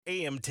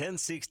AM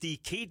 1060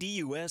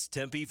 KDUS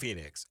Tempe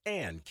Phoenix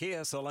and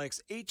KSLX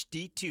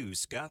HD2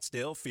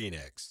 Scottsdale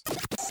Phoenix.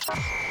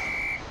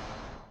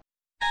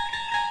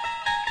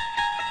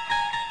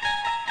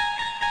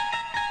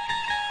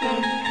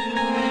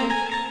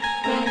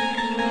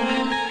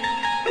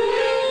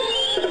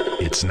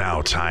 It's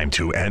now time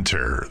to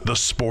enter the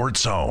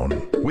Sports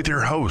Zone with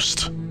your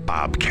host,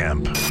 Bob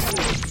Kemp.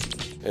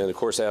 And of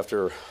course,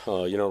 after,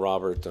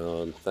 Robert,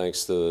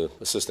 thanks to the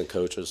assistant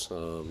coaches,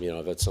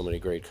 I've had so many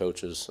great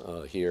coaches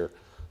here.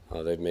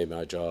 They've made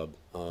my job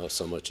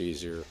so much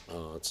easier.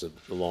 It's a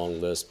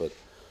long list, but,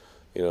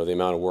 the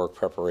amount of work,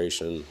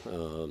 preparation,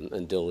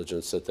 and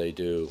diligence that they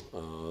do,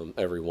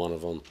 every one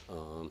of them.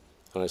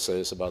 And I say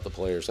this about the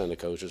players and the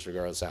coaches,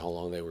 regardless of how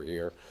long they were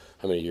here,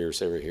 how many years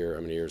they were here,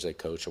 how many years they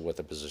coached, or what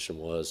the position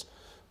was.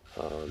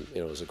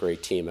 It was a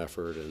great team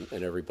effort,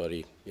 and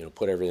everybody,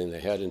 put everything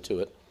they had into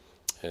it.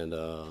 And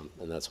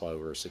that's why we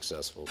were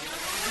successful.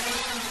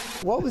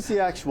 What was the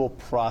actual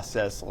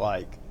process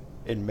like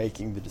in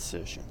making the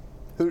decision?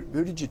 Who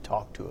did you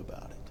talk to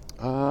about it?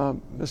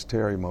 Miss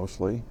Terry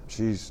mostly.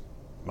 She's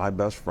my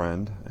best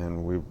friend,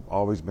 and we've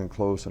always been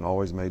close and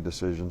always made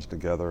decisions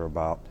together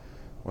about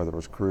whether it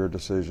was career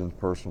decisions,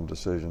 personal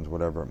decisions,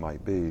 whatever it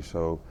might be.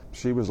 So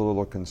she was a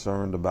little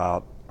concerned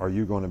about, are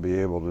you going to be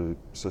able to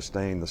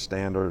sustain the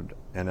standard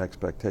and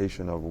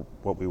expectation of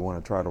what we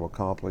want to try to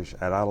accomplish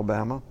at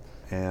Alabama?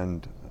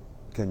 And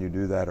can you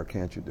do that or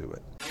can't you do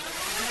it?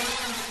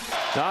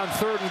 On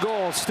 3rd and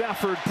goal,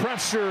 Stafford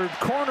pressured,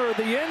 corner of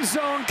the end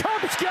zone.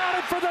 Cubs got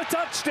it for the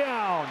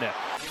touchdown.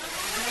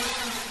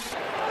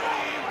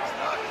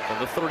 On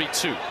the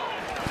 32.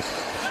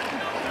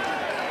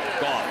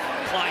 Goff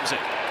climbs it.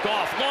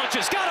 Goff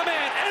launches, got a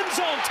man, end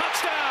zone,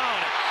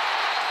 touchdown.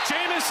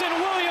 Jamison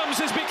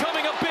Williams is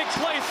becoming a big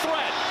play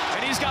threat,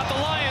 and he's got the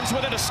Lions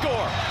within a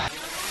score.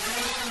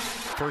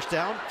 First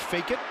down,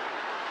 fake it.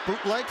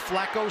 Bootleg,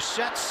 Flacco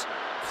sets,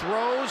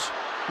 throws,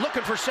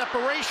 looking for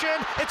separation.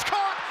 It's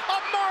caught.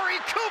 Amari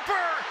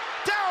Cooper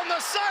down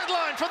the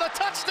sideline for the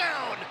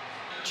touchdown.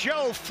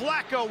 Joe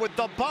Flacco with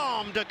the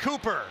bomb to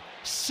Cooper.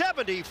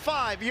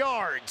 75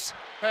 yards.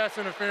 Pass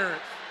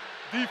interference.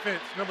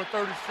 Defense, number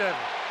 37.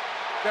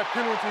 That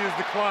penalty is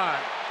declined.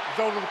 It's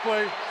over the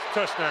play.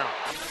 Touchdown.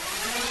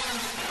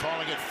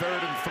 Calling it 3rd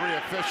and 3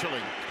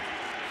 officially.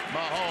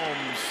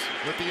 Mahomes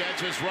with the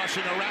edges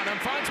rushing around him.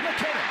 Finds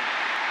McKinnon.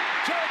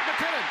 Jerod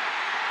Mayo.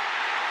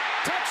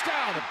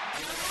 Touchdown.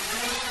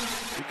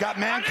 You've got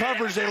man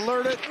coverage. They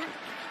alert it.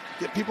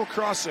 Get people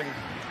crossing.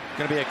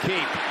 Going to be a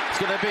keep. It's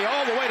going to be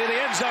all the way to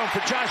the end zone for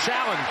Josh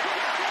Allen.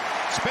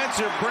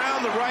 Spencer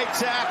Brown, the right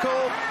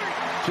tackle,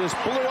 just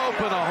blew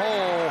open a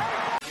hole.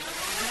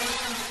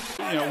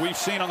 We've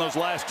seen on those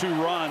last 2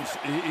 runs,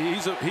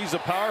 he's a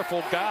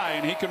powerful guy,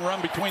 and he can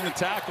run between the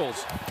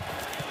tackles.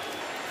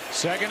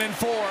 2nd and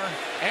 4.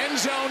 End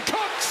zone.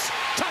 Cooks.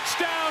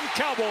 Touchdown,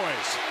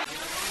 Cowboys.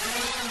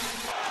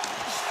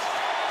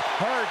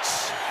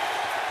 Hurts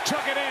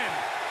took it in.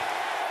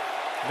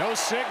 No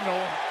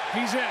signal.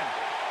 He's in.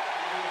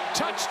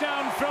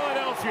 Touchdown,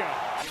 Philadelphia.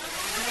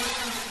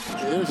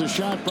 Here's a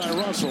shot by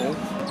Russell.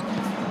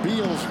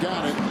 Beal's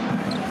got it.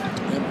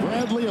 And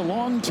Bradley, a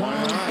long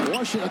time.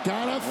 Washington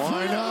got it.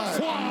 Why not?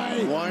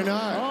 Fly. Why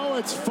not? Oh,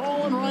 it's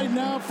falling right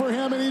now for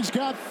him, and he's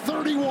got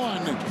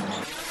 31.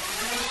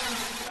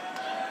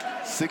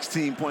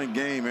 16-point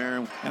game,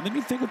 Aaron. And then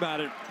you think about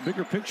it,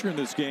 bigger picture in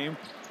this game.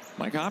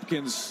 Mike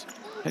Hopkins,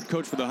 head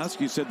coach for the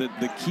Huskies, said that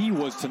the key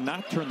was to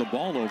not turn the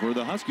ball over.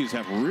 The Huskies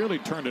have really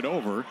turned it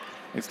over.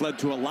 It's led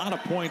to a lot of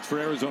points for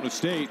Arizona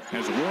State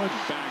as Wood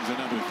bags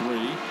another 3.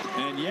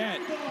 And yet,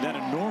 that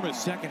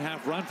enormous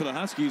second-half run for the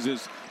Huskies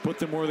has put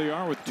them where they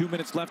are with 2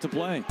 minutes left to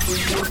play.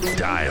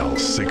 Dial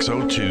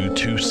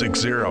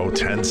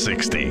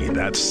 602-260-1060.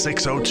 That's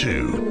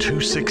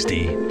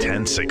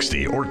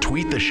 602-260-1060. Or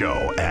tweet the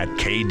show at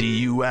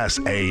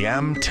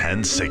KDUSAM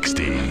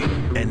 1060.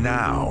 And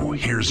now,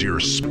 here's your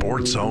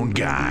Sports Zone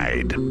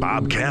guide,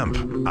 Bob Kemp,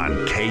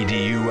 on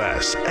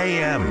KDUS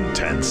AM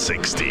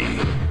 1060.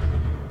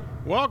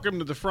 Welcome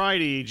to the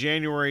Friday,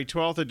 January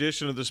 12th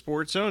edition of the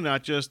Sports Zone.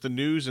 Not just the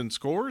news and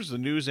scores, the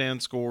news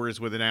and scores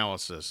with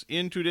analysis.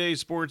 In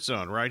today's Sports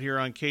Zone, right here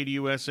on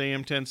KDUS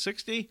AM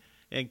 1060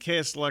 and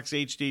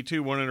KSLX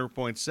HD2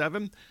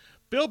 100.7.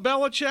 Bill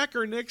Belichick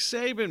or Nick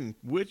Saban,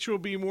 which will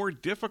be more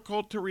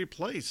difficult to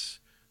replace?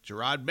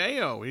 Jerod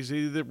Mayo, is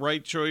he the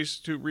right choice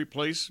to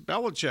replace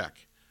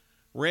Belichick?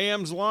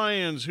 Rams,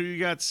 Lions, who you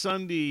got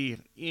Sunday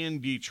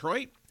in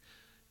Detroit?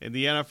 In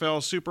the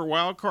NFL Super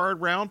Wildcard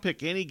round,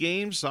 pick any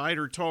game, side,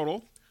 or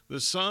total. The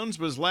Suns,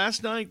 was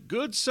last night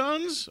good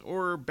Suns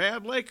or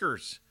bad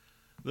Lakers?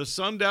 The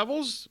Sun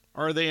Devils,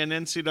 are they an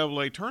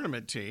NCAA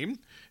tournament team?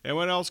 And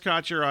what else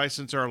caught your eye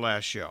since our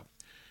last show?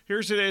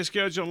 Here's today's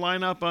scheduled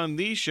lineup on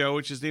the show,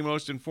 which is the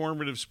most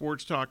informative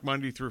sports talk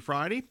Monday through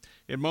Friday.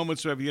 In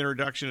moments, we have the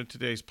introduction of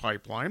today's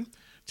pipeline.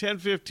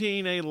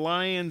 10:15, a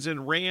Lions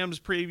and Rams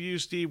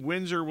preview. Steve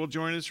Windsor will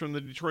join us from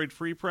the Detroit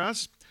Free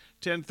Press.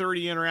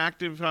 10:30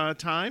 interactive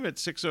time at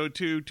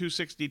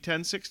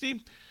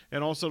 602-260-1060.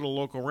 and also the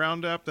local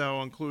roundup. That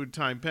will include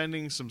time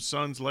pending, some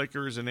Suns,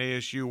 Lakers, and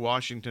ASU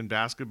Washington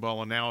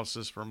basketball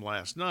analysis from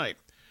last night.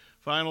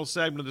 Final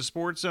segment of the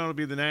Sports Zone will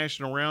be the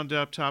national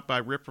roundup, topped by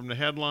Rip from the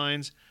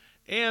headlines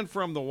and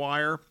from the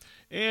wire.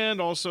 And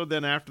also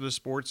then after the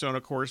Sports Zone,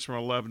 of course, from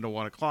 11 to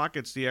 1 o'clock,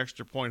 it's the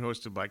Extra Point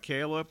hosted by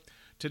Kayla.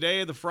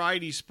 Today, the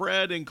Friday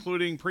spread,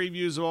 including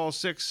previews of all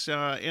 6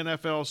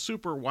 NFL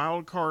Super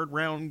Wildcard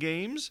Round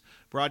games,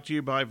 brought to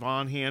you by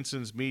Von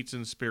Hansen's Meats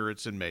and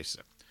Spirits in Mesa.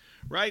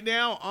 Right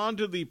now,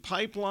 onto the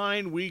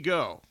pipeline we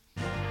go.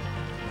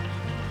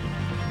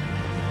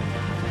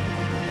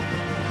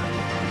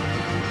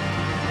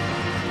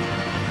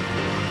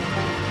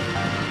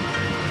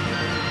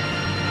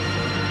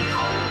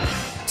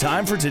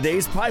 Time for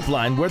today's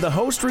pipeline, where the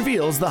host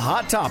reveals the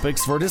hot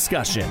topics for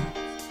discussion.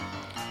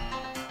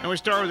 And we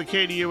start with the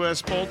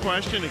KDUS poll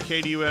question at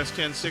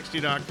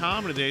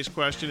KDUS1060.com. And today's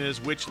question is,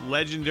 which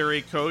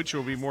legendary coach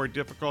will be more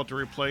difficult to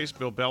replace,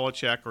 Bill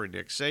Belichick or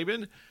Nick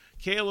Saban?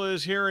 Kayla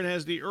is here and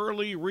has the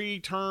early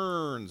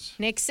returns.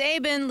 Nick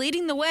Saban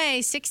leading the way,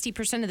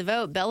 60% of the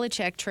vote.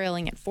 Belichick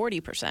trailing at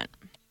 40%.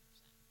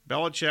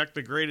 Belichick,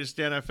 the greatest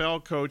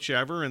NFL coach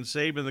ever, and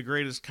Saban, the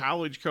greatest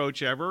college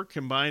coach ever,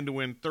 combined to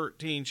win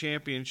 13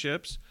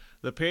 championships.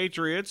 The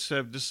Patriots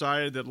have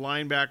decided that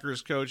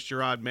linebackers coach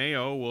Jerod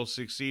Mayo will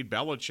succeed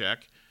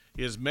Belichick.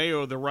 Is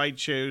Mayo the right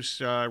choice,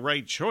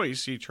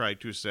 he tried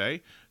to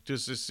say, to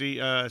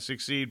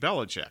succeed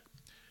Belichick?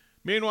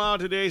 Meanwhile,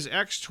 today's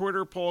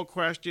X-Twitter poll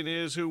question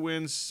is, who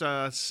wins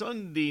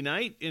Sunday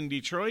night in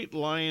Detroit,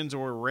 Lions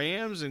or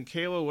Rams? And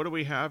Kayla, what do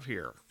we have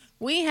here?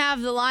 We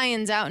have the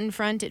Lions out in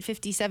front at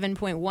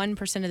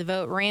 57.1% of the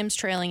vote, Rams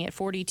trailing at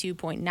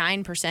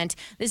 42.9%.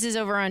 This is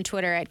over on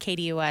Twitter at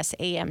KDUS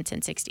AM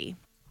 1060.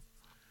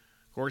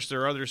 Of course,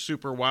 there are other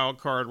Super Wild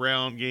Card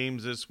Round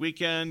games this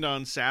weekend.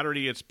 On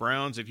Saturday, it's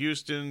Browns at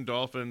Houston,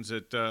 Dolphins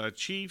at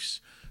Chiefs.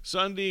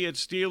 Sunday,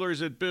 it's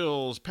Steelers at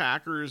Bills,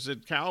 Packers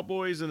at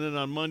Cowboys, and then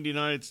on Monday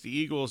night, it's the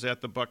Eagles at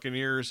the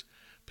Buccaneers.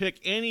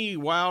 Pick any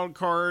wild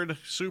card,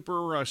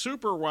 super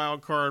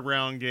wild card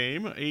round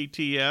game,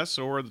 ATS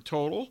or the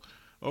total,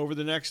 over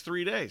the next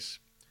 3 days.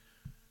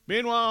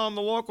 Meanwhile, on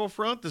the local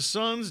front, the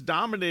Suns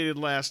dominated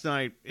last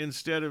night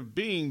instead of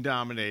being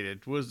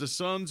dominated. Was the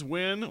Suns'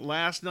 win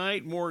last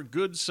night more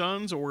good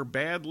Suns or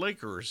bad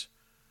Lakers?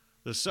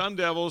 The Sun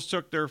Devils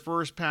took their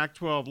first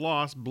Pac-12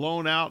 loss,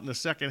 blown out in the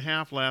second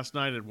half last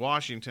night at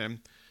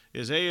Washington.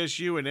 Is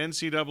ASU an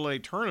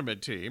NCAA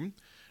tournament team?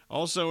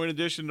 Also, in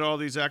addition to all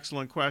these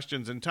excellent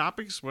questions and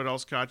topics, what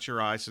else caught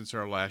your eye since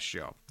our last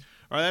show?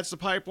 All right, that's the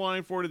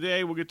pipeline for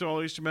today. We'll get to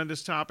all these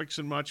tremendous topics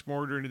and much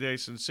more during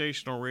today's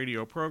sensational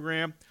radio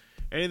program.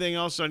 Anything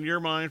else on your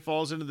mind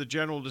falls into the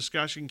general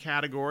discussion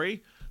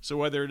category. So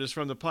whether it is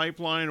from the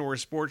pipeline or a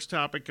sports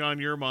topic on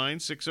your mind,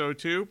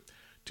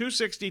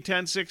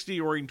 602-260-1060,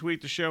 or you can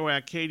tweet the show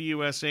at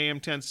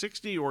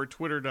KDUSAM1060 or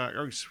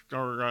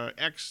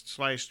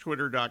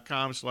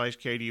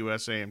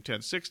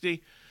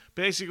x/twitter.com/KDUSAM1060.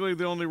 Basically,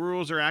 the only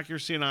rules are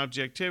accuracy and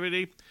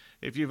objectivity.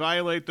 If you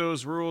violate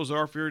those rules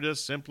or if you're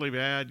just simply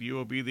bad, you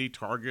will be the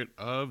target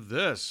of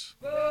this.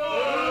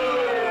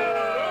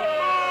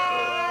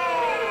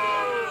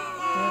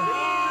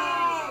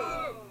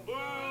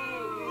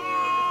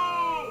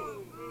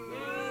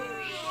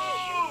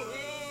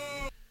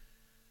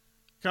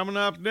 Coming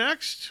up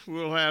next,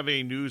 we'll have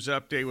a news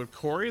update with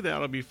Corey.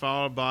 That'll be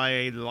followed by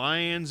a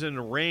Lions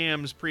and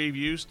Rams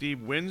preview.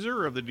 Steve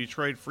Windsor of the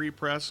Detroit Free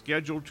Press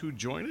scheduled to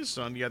join us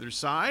on the other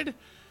side.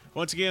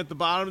 Once again, at the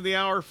bottom of the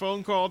hour,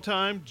 phone call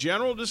time,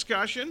 general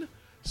discussion,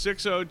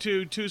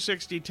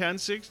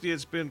 602-260-1060.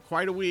 It's been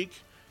quite a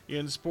week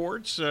in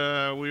sports.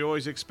 We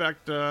always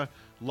expect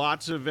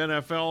lots of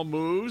NFL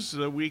moves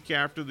the week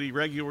after the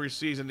regular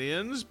season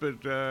ends,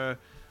 but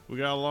we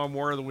got a lot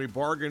more than we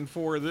bargained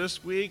for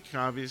this week.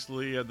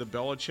 Obviously, the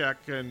Belichick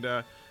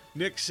and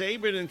Nick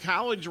Saban in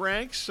college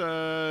ranks,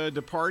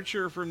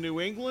 departure from New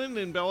England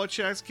in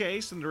Belichick's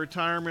case, and the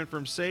retirement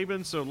from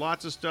Saban. So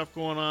lots of stuff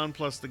going on,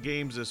 plus the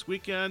games this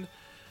weekend.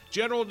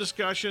 General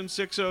discussion,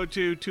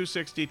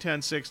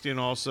 602-260-1060, and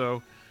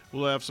also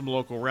we'll have some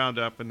local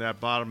roundup in that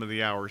bottom of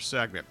the hour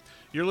segment.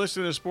 You're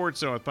listening to Sports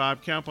Zone with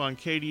Bob Kemp on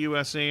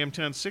KDUS AM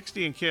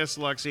 1060 and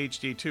KSLX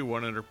HD2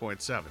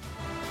 100.7.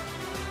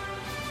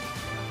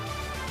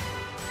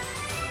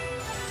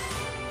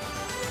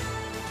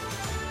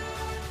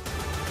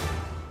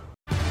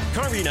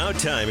 Carving out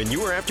time in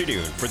your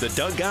afternoon for the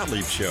Doug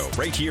Gottlieb Show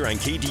right here on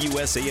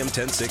KDUS AM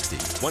 1060,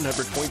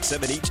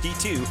 100.7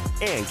 HD2,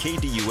 and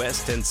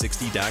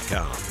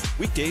KDUS1060.com.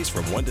 Weekdays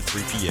from 1 to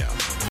 3 p.m.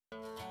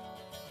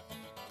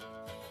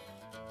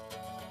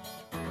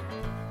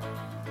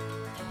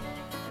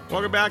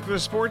 Welcome back to the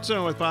Sports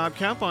Zone with Bob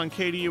Kemp on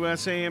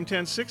KDUS AM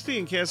 1060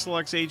 and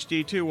KSLX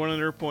HD2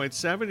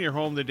 100.7. Your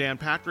home, the Dan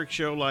Patrick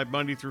Show, live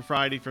Monday through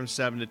Friday from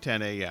 7 to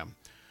 10 a.m.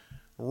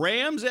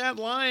 Rams at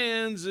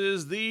Lions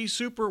is the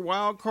Super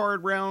Wild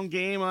Card Round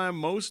game I'm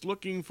most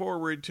looking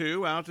forward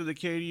to. Out to the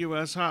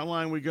KDUS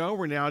hotline we go.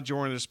 We're now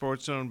joined in the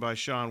Sports Zone by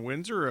Shawn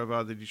Windsor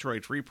of the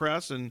Detroit Free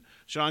Press. And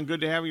Shawn,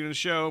 good to have you on the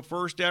show.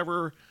 First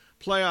ever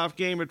playoff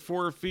game at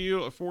Ford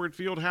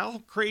Field.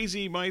 How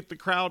crazy might the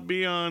crowd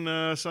be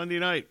on Sunday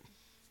night?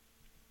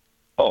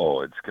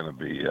 Oh, it's going to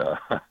be.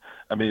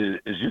 I mean,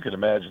 as you can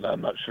imagine,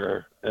 I'm not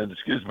sure. And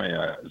excuse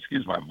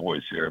my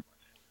voice here.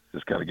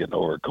 Just kind of getting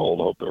over a cold.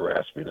 Hope the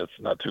raspiness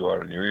not too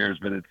hard on your ears,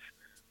 but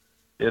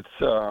it's.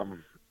 I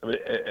mean,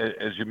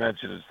 as you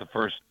mentioned, it's the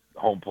first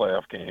home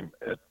playoff game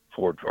at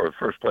Ford, or the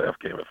first playoff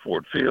game at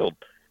Ford Field.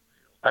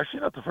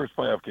 Actually, not the first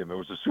playoff game. There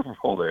was a Super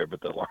Bowl there,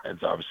 but the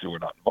Lions obviously were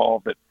not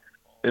involved. But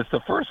it's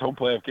the first home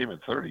playoff game in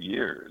 30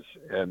 years,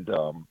 and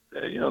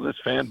this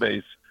fan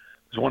base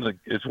is one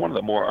of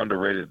the more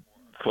underrated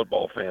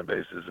football fan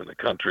bases in the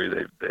country.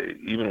 They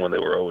even when they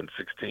were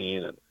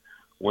 0-16 and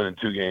winning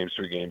 3 games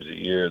a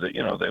year, that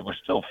they were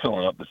still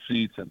filling up the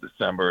seats in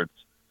December.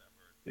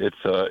 It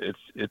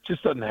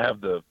just doesn't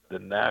have the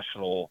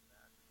national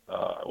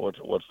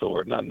what's the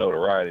word, not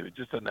notoriety, it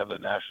just doesn't have the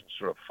national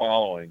sort of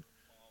following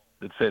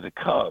that, say, the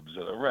Cubs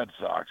or the Red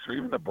Sox or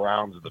even the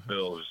Browns or the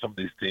Bills or some of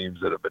these teams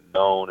that have been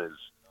known as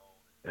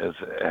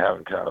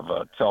having kind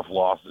of tough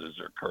losses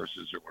or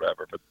curses or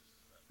whatever.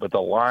 But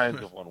the Lions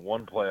have won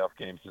 1 playoff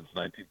game since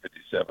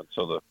 1957.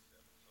 So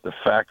the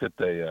fact that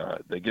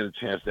they get a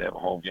chance to have a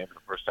home game for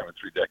the first time in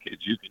 3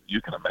 decades,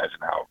 you can imagine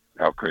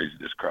how crazy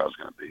this crowd's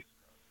going to be.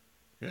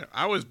 Yeah,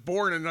 I was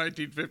born in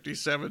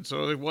 1957,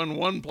 so they've won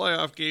 1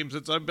 playoff game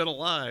since I've been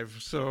alive.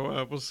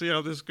 So we'll see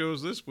how this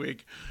goes this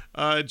week.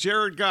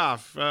 Jared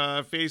Goff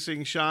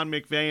facing Sean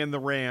McVay and the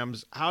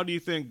Rams. How do you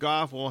think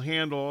Goff will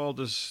handle all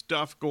this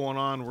stuff going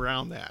on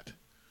around that?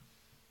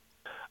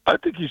 I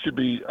think he should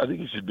be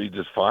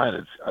just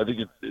fine. I think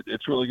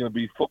it's really going to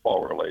be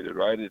football related,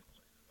 right?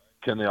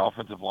 Can the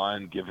offensive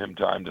line give him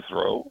time to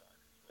throw?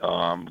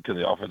 Can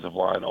the offensive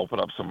line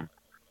open up some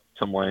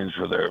lanes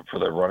for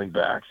their running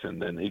backs,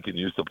 and then he can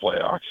use the play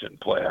action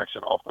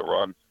off the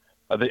run?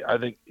 I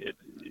think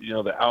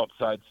the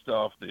outside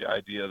stuff, the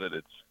idea that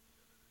it's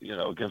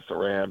against the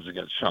Rams,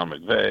 against Sean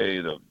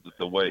McVay,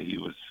 the way he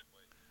was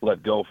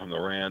let go from the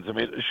Rams. I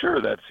mean, sure,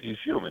 he's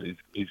human.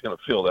 He's going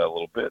to feel that a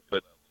little bit,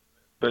 but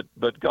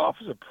Goff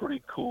is a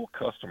pretty cool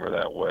customer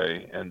that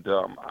way, and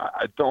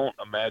I don't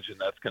imagine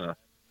that's going to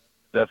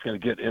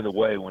get in the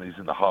way when he's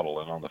in the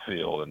huddle and on the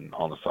field and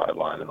on the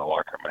sideline in the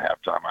locker room at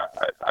halftime.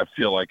 I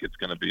feel like it's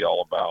going to be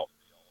all about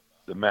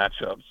the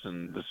matchups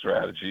and the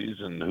strategies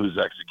and who's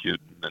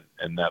executing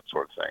and that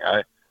sort of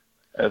thing.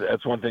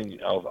 That's one thing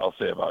I'll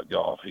say about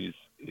Goff. Since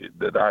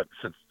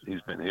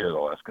he's been here the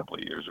last couple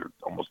of years, or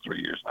almost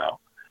 3 years now,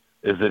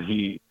 is that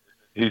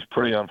he's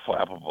pretty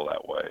unflappable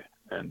that way.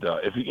 And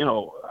if I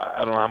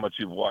don't know how much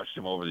you've watched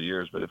him over the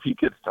years, but if he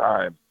gets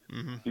time,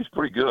 he's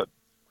pretty good.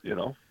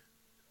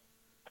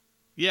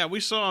 Yeah, we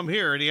saw him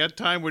here, and he had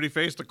time when he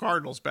faced the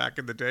Cardinals back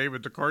in the day,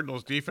 but the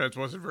Cardinals' defense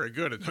wasn't very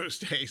good in those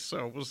days,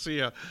 so we'll see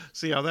how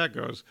that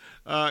goes.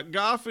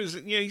 Goff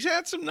he's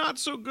had some not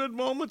so good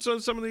moments on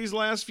some of these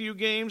last few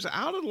games.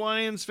 How do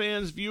Lions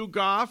fans view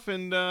Goff,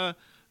 and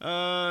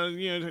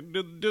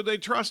do they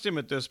trust him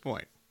at this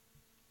point?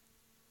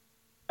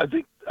 I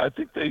think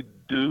they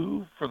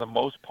do for the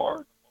most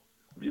part.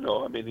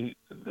 No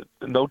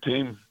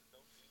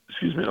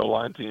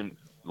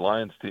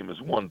Lions team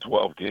has won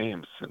 12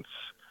 games since,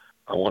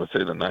 I want to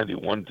say, the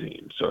 91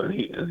 team. So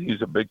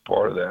he's a big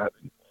part of that.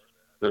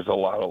 There's a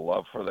lot of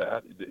love for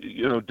that.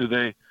 Do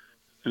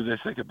they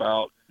think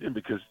about him,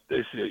 because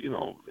they see,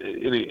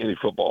 any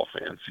football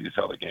fan sees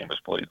how the game is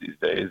played these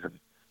days, and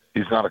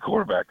he's not a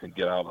quarterback that can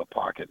get out of the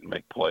pocket and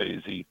make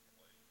plays.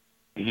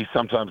 He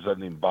sometimes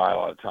doesn't even buy a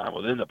lot of time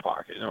within the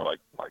pocket,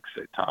 like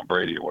say Tom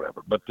Brady or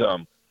whatever. But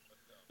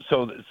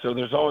so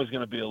there's always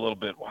going to be a little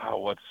bit,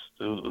 wow,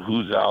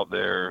 who's out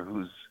there,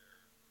 who's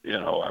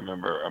I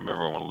remember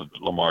when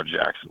Lamar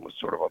Jackson was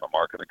sort of on the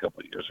market a couple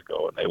of years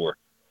ago, and they were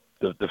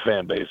the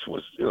fan base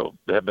was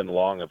they have been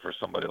longing for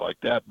somebody like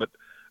that. But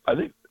I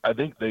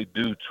think they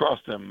do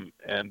trust him,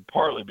 and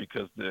partly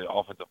because the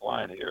offensive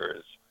line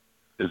here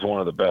is one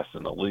of the best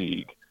in the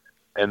league,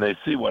 and they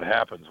see what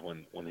happens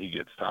when he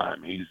gets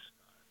time. He's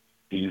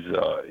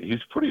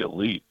pretty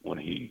elite when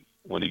he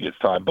gets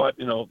time. But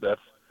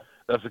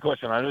that's the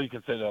question. I know you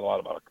can say that a lot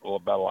about a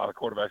lot of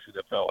quarterbacks in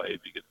the NFL. Hey,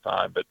 if he gets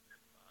time,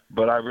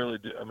 but I really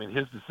do. I mean,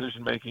 his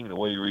decision making, the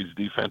way he reads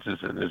defenses,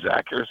 and his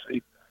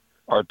accuracy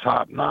are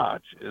top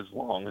notch as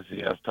long as he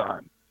has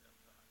time.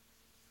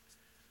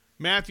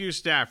 Matthew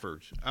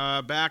Stafford,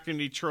 back in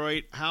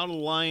Detroit. How do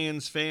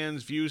Lions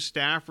fans view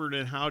Stafford,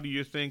 and how do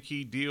you think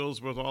he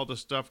deals with all the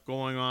stuff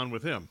going on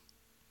with him?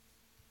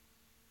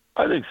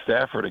 I think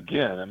Stafford,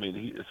 again, I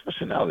mean,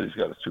 especially now that he's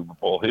got a Super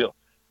Bowl, I've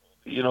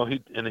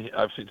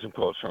seen some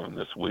quotes from him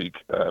this week.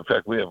 In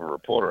fact, we have a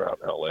reporter out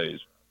in L.A.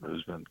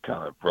 who's been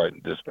kind of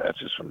writing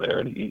dispatches from there,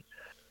 and he's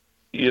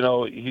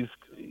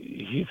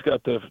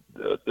got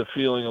the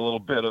feeling a little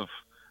bit of,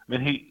 I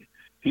mean,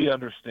 he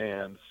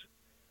understands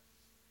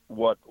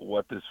what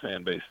this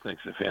fan base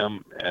thinks of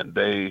him, and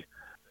they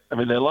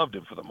loved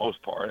him for the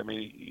most part. I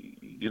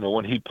mean,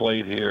 when he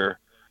played here,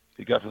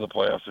 he got to the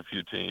playoffs a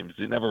few teams.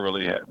 He never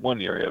really had, one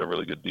year he had a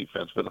really good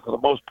defense, but for the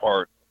most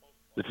part,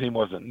 the team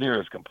wasn't near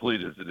as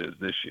complete as it is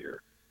this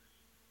year.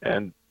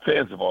 And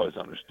fans have always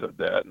understood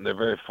that, and they're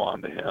very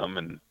fond of him.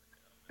 And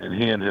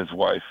he and his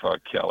wife,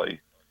 Kelly,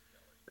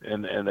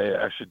 and they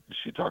actually,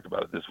 she talked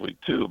about it this week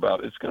too,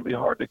 about it's going to be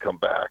hard to come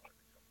back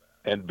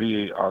and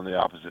be on the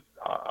opposite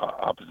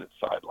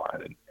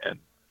sideline and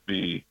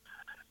be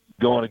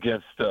going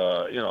against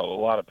a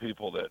lot of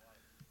people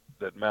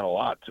that meant a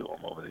lot to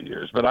him over the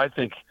years. But I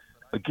think,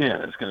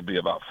 again, it's going to be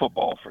about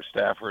football for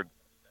Stafford,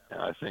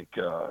 and I think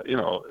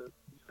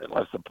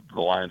unless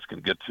the Lions can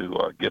get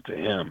to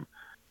him,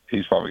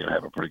 he's probably going to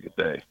have a pretty good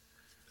day.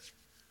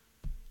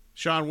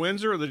 Shawn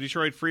Windsor of the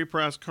Detroit Free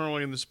Press,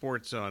 currently in the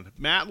Sports Zone.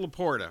 Matt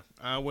Laporta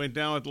went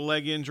down with the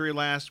leg injury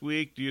last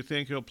week. Do you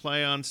think he'll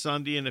play on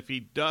Sunday? And if he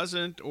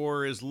doesn't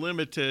or is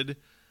limited,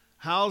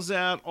 how's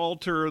that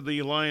alter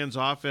the Lions'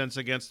 offense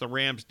against the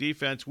Rams'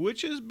 defense,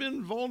 which has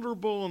been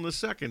vulnerable in the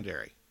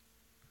secondary?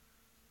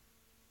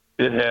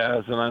 It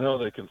has, and I know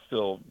they can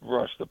still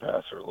rush the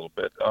passer a little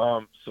bit.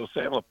 So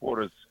Sam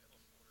Laporta's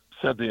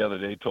said the other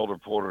day, told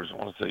reporters,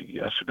 I want to say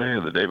yesterday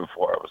or the day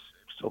before, I was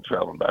still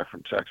traveling back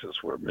from Texas,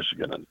 where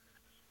Michigan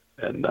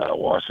and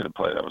Washington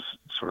played. I was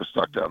sort of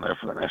stuck down there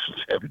for the national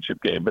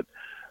championship game, but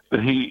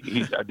he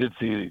I did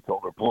see he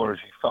told reporters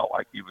he felt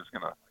like he was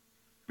going to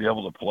be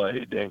able to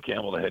play. Dan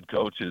Campbell, the head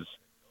coach, is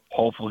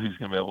hopeful he's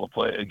going to be able to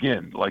play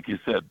again. Like you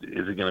said,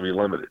 is he going to be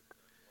limited?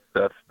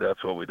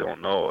 That's what we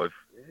don't know.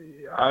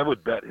 I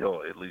would bet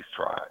he'll at least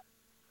try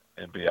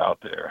and be out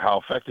there. How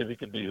effective he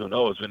can be, who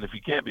knows? And if he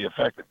can't be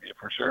effective,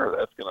 for sure,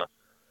 that's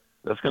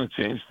gonna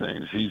change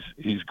things.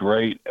 He's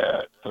great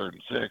at 3rd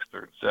and 6,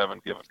 3rd and 7,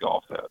 giving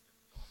Goff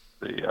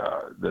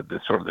the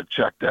sort of the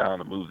check down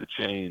to move the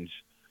change.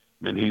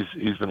 I mean,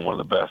 he's been one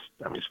of the best.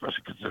 I mean,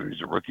 especially considering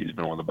he's a rookie, he's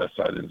been one of the best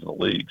tight ends in the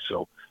league.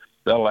 So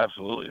that'll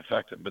absolutely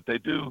affect him. But they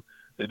do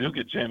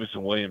get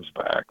Jamison Williams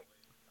back.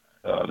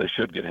 They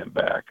should get him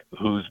back,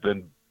 who's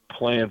been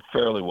playing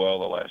fairly well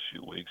the last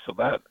few weeks. So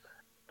that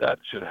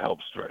should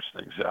help stretch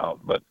things out.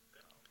 But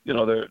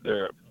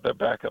their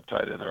backup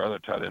tight end, their other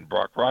tight end,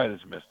 Brock Wright,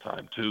 has missed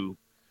time too.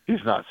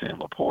 He's not Sam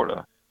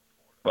Laporta,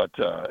 but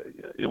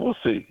we'll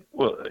see.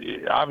 Well,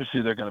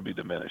 obviously they're going to be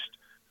diminished.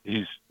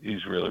 He's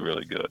really,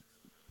 really good,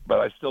 but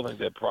I still think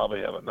they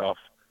probably have enough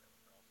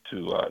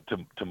to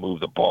move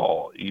the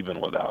ball even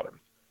without him.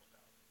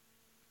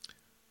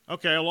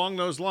 Okay, along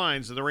those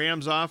lines, the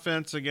Lions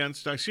offense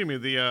against the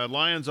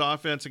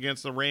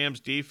Rams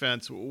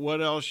defense,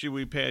 what else should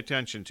we pay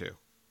attention to?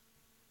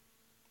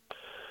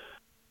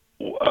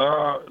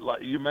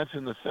 Like you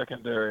mentioned, the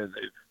secondary,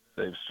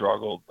 they've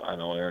struggled. I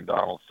know Aaron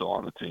Donald's still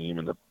on the team,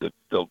 and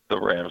the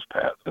Rams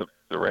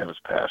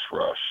pass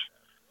rush,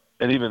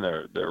 and even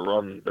their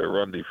run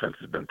defense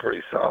has been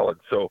pretty solid.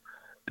 So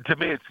to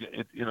me,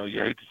 you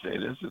hate to say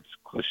this, it's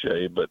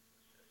cliche, but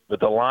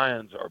the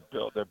Lions are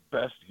built. Their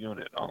best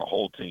unit on the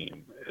whole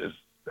team is.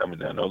 I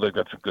mean, I know they've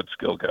got some good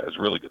skill guys,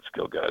 really good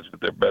skill guys,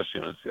 but their best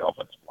unit is the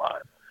offensive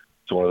line.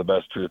 It's one of the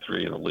best 2 or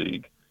 3 in the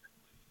league,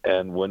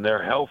 and when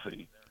they're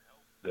healthy.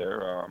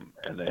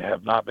 And they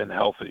have not been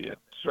healthy at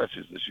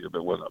stretches this year,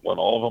 but when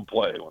all of them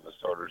play, when the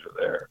starters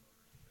are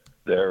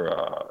there,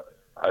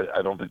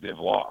 I don't think they've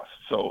lost.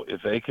 So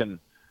if they can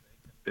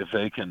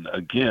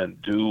again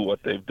do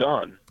what they've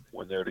done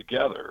when they're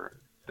together,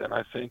 then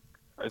I think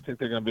they're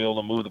going to be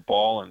able to move the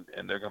ball and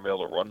they're going to be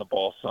able to run the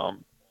ball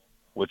some,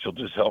 which will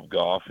just help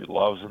Goff. He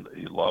loves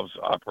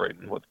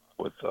operating with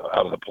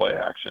out of the play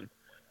action,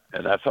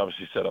 and that's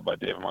obviously set up by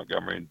David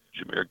Montgomery and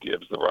Jahmyr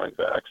Gibbs, the running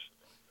backs,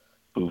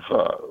 who've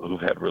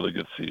had really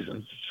good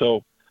seasons.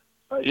 So,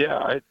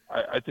 I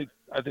think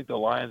the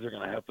Lions are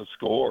going to have to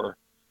score.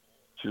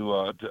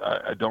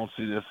 I don't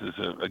see this as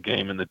a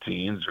game in the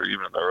teens or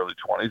even in the early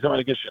 20s. I mean,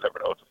 I guess you never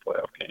know, it's a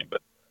playoff game,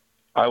 but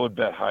I would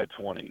bet high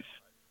 20s,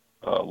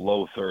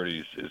 low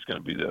 30s is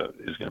going to be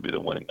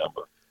the winning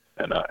number,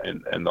 and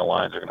the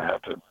Lions are going to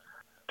have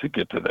to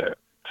get to there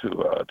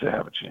to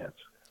have a chance.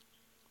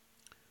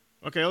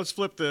 Okay, let's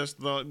flip this.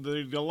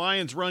 The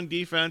Lions' run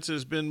defense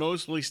has been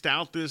mostly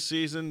stout this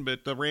season,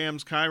 but the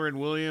Rams' Kyren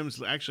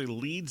Williams actually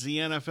leads the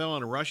NFL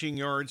in rushing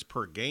yards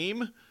per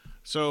game.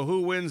 So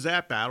who wins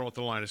that battle at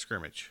the line of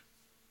scrimmage?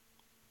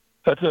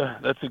 That's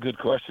a good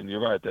question.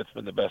 You're right. That's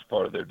been the best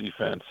part of their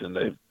defense,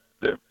 and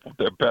their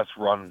best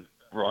run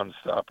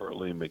stopper,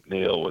 Lee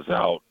McNeil, was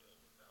out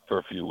for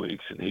a few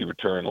weeks, and he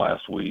returned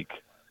last week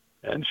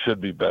and should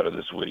be better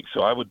this week.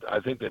 So I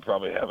think they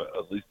probably have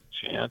at least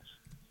a chance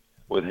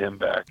with him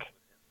back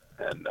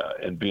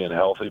and being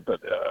healthy,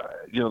 but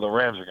the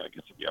Rams are going to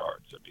get some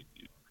yards. I mean,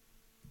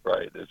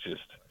 right? It's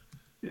just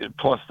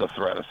plus the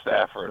threat of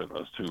Stafford and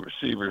those 2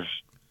 receivers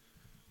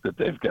that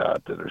they've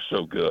got that are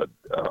so good.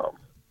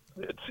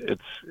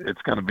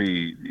 It's going to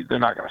be. They're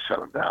not going to shut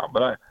them down,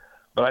 but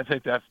I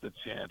think that's the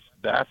chance.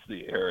 That's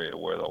the area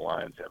where the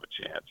Lions have a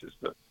chance is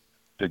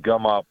to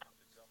gum up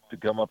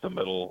the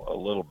middle a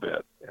little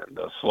bit and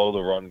slow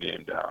the run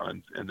game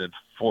down and then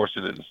force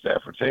it into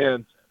Stafford's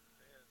hands.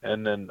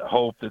 And then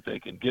hope that they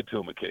can get to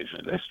him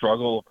occasionally. They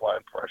struggle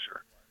applying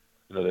pressure.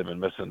 They've been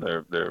missing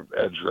their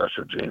edge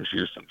rusher, James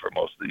Houston, for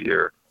most of the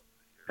year.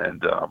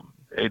 And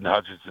Aiden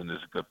Hutchinson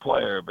is a good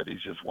player, but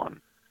he's just one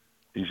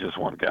he's just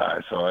one guy.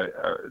 So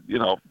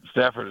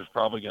Stafford is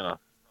probably gonna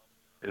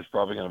be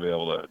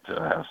able to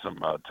have some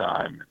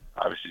time.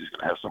 Obviously, he's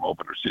gonna have some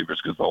open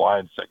receivers because the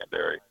Lions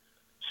secondary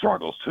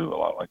struggles too, a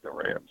lot like the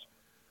Rams.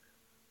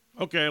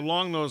 Okay,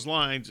 along those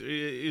lines,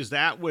 is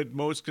that what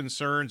most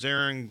concerns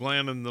Aaron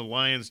Glenn and the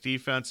Lions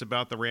defense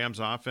about the Rams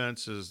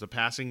offense, is the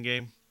passing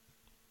game?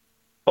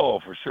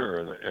 Oh, for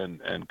sure,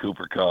 and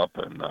Cooper Kupp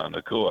and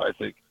Nakua, I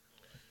think.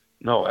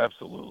 No,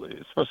 absolutely,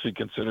 especially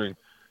considering,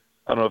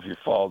 I don't know if you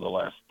followed the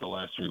last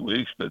 3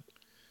 weeks, but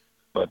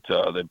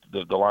the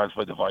Lions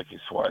played the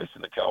Vikings twice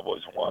and the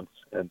Cowboys once,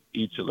 and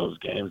each of those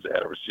games they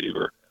had a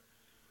receiver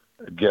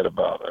get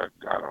about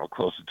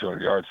close to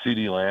 200 yards.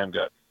 CeeDee Lamb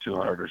got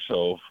 200 or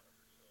so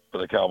for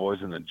the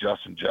Cowboys, and then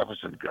Justin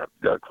Jefferson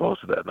got close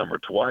to that number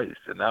twice,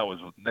 and that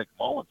was with Nick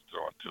Mullins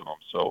throwing to him.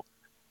 So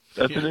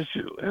that's an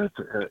issue, and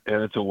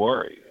it's a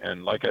worry.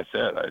 And like I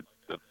said,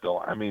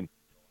 I mean,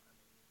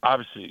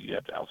 obviously you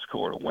have to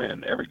outscore to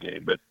win every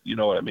game, but you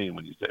know what I mean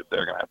when you say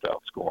they're going to have to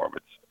outscore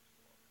them.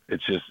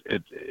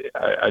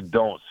 I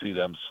don't see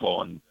them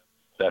slowing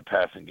that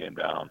passing game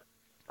down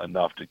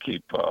enough to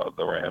keep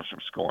the Rams from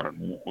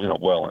scoring,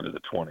 well into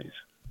the 20s.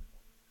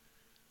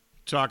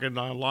 Talking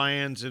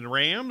Lions and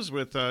Rams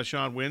with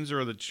Shawn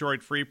Windsor of the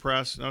Detroit Free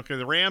Press. Okay,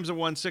 the Rams have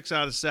won 6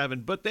 out of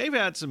 7, but they've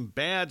had some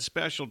bad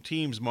special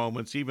teams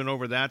moments even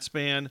over that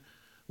span.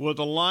 Will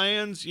the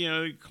Lions,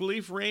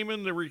 Khalif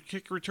Raymond, the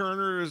kick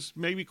returner, is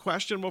maybe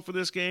questionable for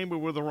this game, but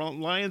will the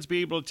Lions be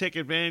able to take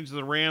advantage of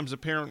the Rams'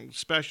 apparent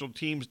special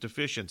teams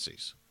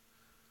deficiencies?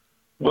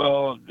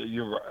 Well,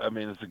 you're right. I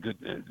mean,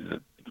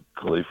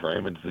 Khalif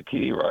Raymond's the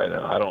key, right?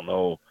 And I don't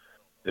know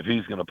if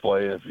he's going to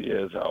play. If he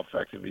is, how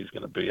effective he's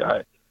going to be.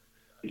 I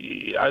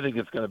think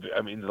it's going to be.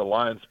 I mean, the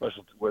Lions'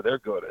 special where they're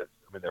good at.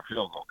 I mean, their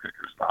field goal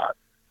kicker's not.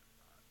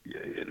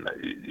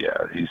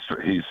 Yeah, he's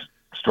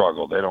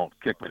struggled. They don't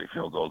kick many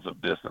field goals of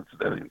distance.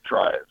 They don't even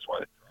try it. That's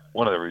why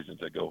one of the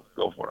reasons they go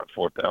for it on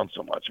fourth down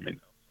so much. I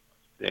mean,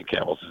 Dan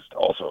Campbell's is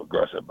also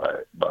aggressive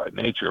by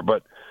nature,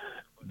 but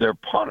their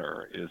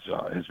punter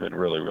has been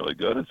really, really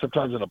good. And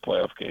sometimes in a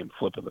playoff game,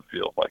 flipping the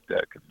field like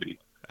that could be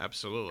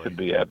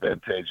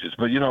advantageous.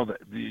 But you're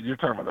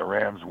talking about the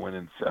Rams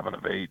winning 7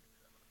 of 8.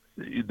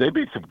 They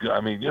beat some good.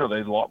 I mean,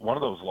 they lost one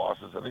of those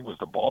losses. I think was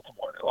to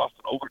Baltimore. They lost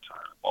in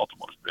overtime.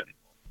 Baltimore's been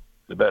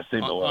the best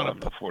team to win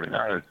the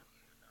 49ers.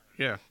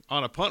 Yeah,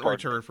 on a punt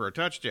return for a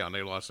touchdown,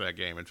 they lost that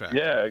game. In fact.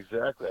 Yeah,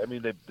 exactly. I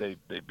mean, they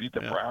beat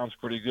the Browns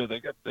pretty good. They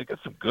got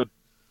some good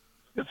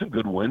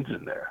wins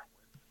in there.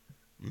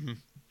 Mm-hmm.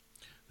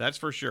 That's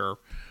for sure.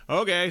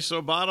 Okay,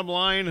 so bottom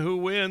line, who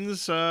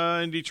wins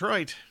in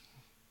Detroit?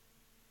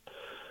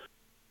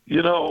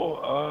 This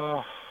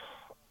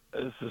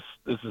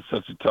is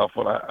such a tough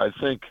one. I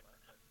think,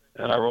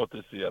 and I wrote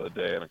this the other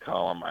day in a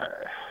column.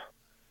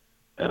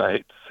 And I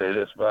hate to say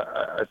this, but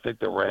I think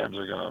the Rams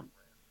are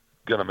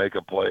gonna make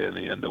a play in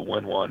the end to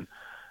win one.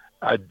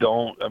 I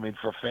mean,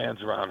 for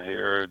fans around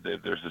here,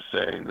 there's a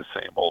saying, the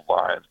same old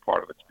Lions.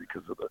 Part of it's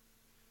because of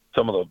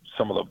some of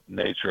the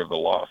nature of the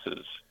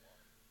losses.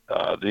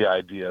 The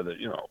idea that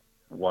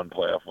one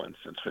playoff win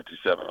since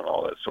 '57 and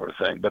all that sort of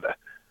thing. But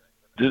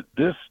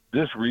this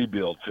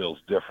rebuild feels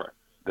different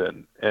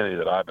than any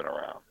that I've been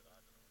around.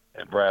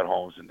 And Brad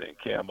Holmes and Dan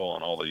Campbell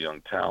and all the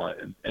young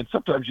talent. And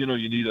sometimes you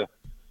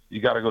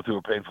got to go through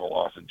a painful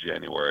loss in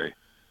January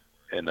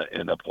in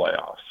the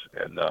playoffs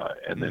and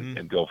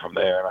then go from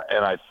there.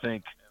 And I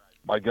think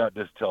my gut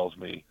just tells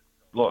me,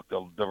 look,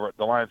 the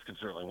Lions can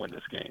certainly win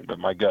this game, but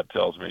my gut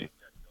tells me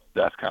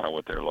that's kind of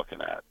what they're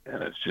looking at.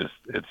 And it's just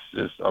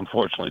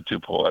unfortunately too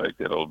poetic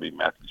that it'll be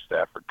Matthew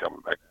Stafford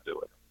coming back to do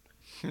it.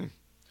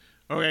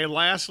 Okay,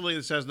 lastly,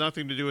 this has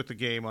nothing to do with the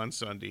game on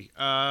Sunday.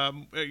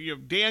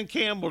 Dan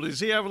Campbell, does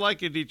he have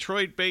like a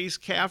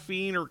Detroit-based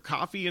caffeine or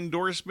coffee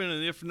endorsement?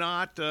 And if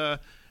not,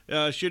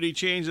 should he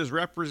change his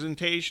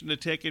representation to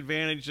take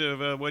advantage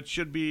of what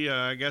should be,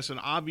 I guess, an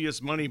obvious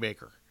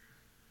moneymaker?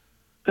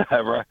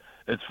 Right.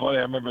 It's funny.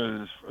 I remember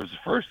it was the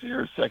first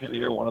year, second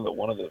year, one of the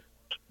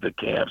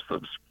camps,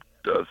 the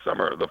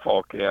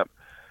fall camp.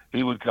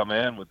 He would come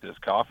in with this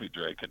coffee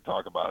drink and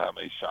talk about how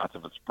many shots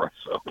of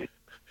espresso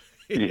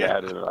he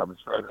had it. I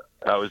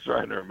was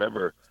trying to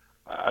remember.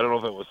 I don't know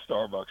if it was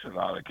Starbucks or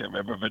not. I can't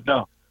remember. But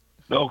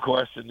no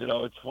question.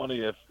 It's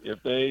funny if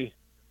they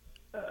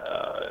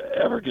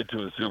ever get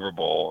to a Super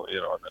Bowl, in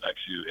the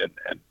next few,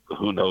 and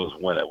who knows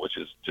when it, which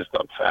is just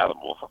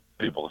unfathomable for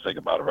people to think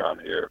about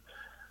around here.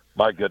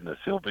 My goodness,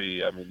 he'll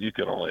be. I mean, you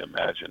can only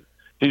imagine.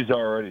 He's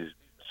already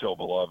so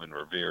beloved and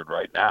revered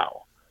right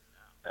now,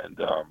 and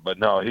but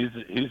no, he's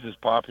as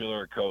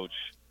popular a coach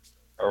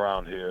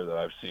around here that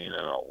I've seen in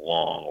a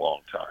long,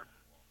 long time.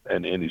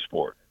 In any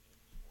sport.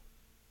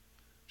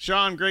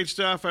 Shawn, great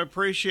stuff. I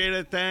appreciate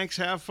it. Thanks.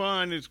 Have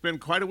fun. It's been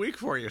quite a week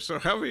for you, so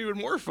have even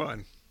more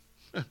fun.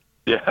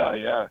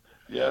 Yeah.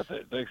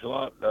 Thanks a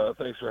lot.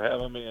 Thanks for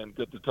having me, and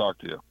good to talk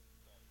to you.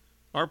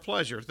 Our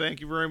pleasure.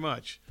 Thank you very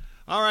much.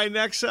 All right,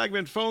 next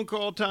segment, phone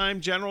call time,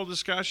 general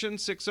discussion,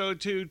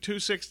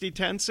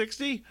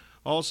 602-260-1060,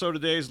 Also,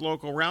 today's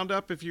local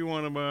roundup. If you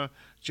want to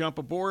jump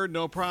aboard,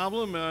 no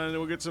problem.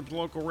 We'll get some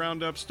local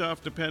roundup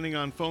stuff depending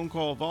on phone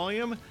call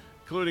volume,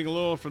 including a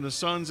little from the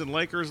Suns and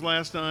Lakers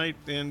last night,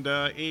 and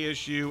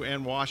ASU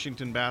and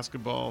Washington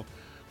basketball.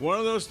 One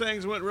of those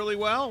things went really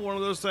well. One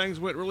of those things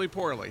went really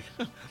poorly.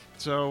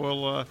 So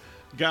we'll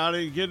got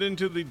to get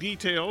into the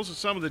details,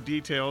 some of the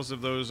details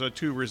of those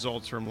two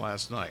results from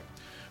last night.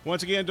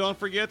 Once again, don't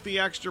forget the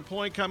Extra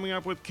Point coming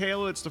up with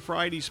Kayla. It's the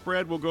Friday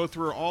spread. We'll go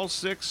through all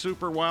 6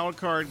 Super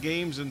Wildcard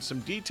games in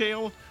some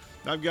detail.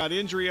 I've got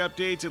injury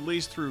updates at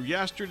least through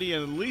yesterday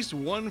and at least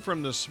one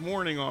from this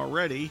morning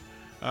already.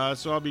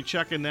 So I'll be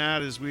checking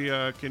that as we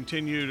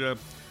continue to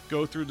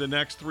go through the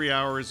next 3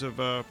 hours of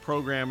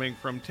programming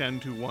from 10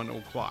 to 1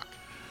 o'clock.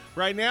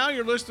 Right now,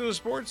 you're listening to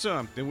Sports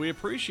Zone, and we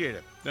appreciate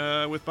it,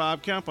 with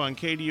Bob Kemp on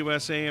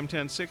KDUS AM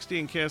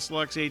 1060 and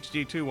KSLX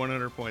HD2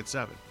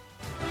 100.7.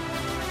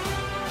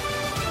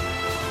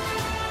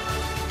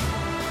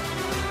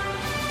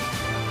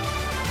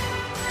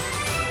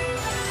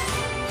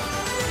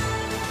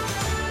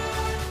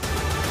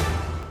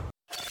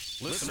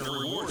 Listener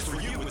rewards for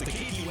you with the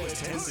KDUS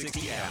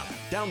 1060 app.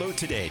 Download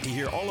today to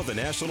hear all of the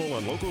national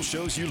and local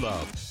shows you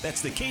love. That's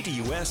the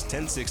KDUS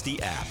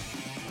 1060 app.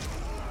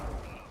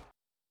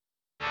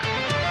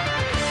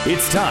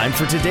 It's time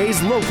for today's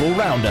local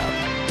roundup.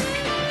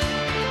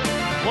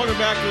 Welcome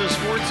back to the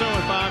Sports Zone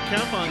with Bob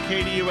Kemp on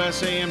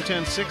KDUS AM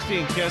 1060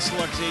 and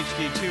KSLX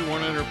HD2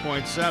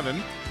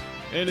 100.7.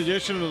 In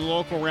addition to the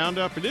local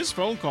roundup, it is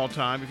phone call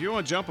time. If you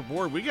want to jump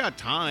aboard, we got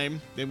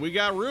time and we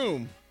got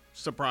room.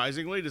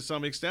 Surprisingly, to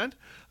some extent,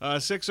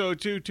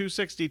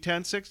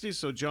 602-260-1060,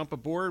 so jump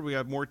aboard. We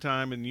have more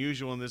time than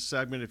usual in this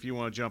segment if you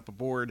want to jump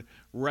aboard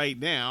right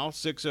now,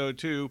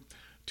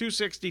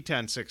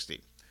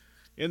 602-260-1060.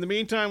 In the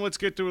meantime, let's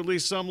get to at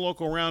least some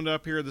local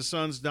roundup here. The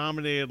Suns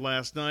dominated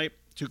last night.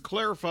 To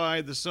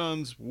clarify, the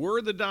Suns were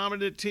the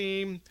dominant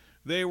team.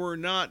 They were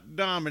not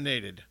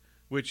dominated,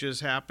 which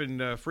has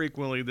happened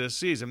frequently this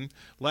season.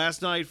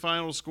 Last night,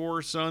 final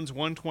score, Suns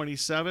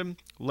 127,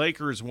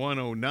 Lakers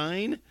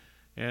 109.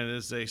 And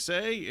as they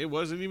say, it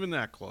wasn't even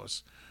that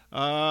close.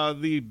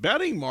 The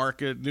betting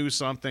market knew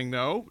something,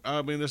 though.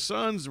 I mean, the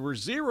Suns were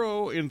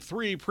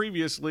 0-3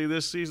 previously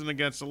this season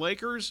against the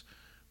Lakers,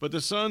 but the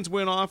Suns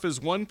went off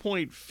as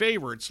 1-point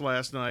favorites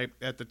last night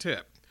at the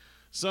tip.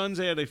 Suns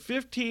had a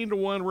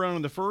 15-1 run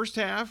in the first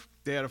half.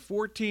 They had a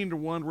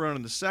 14-1 run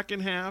in the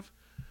second half.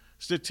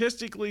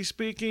 Statistically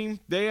speaking,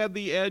 they had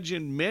the edge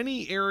in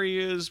many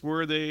areas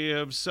where they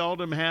have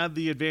seldom had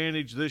the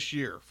advantage this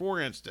year. For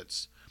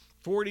instance,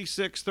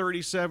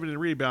 46-37 in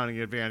rebounding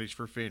advantage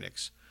for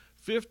Phoenix.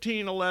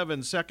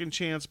 15-11 second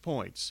chance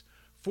points.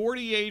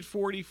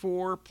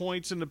 48-44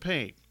 points in the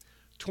paint.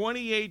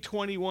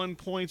 28-21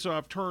 points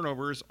off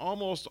turnovers.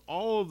 Almost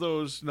all of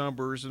those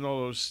numbers and all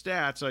those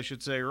stats, I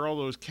should say, or all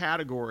those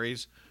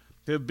categories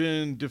have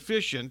been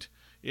deficient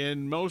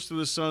in most of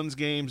the Suns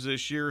games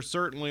this year,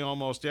 certainly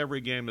almost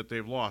every game that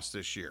they've lost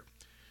this year.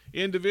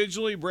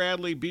 Individually,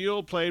 Bradley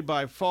Beal played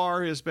by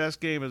far his best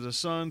game as a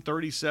Sun,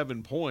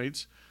 37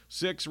 points.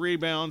 6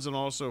 rebounds and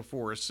also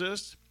 4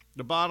 assists.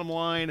 The bottom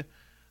line,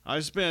 I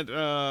spent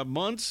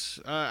months,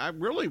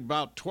 really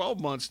about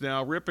 12 months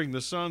now, ripping the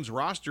Suns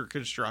roster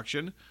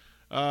construction.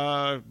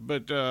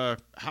 But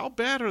how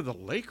bad are the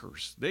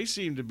Lakers? They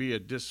seem to be a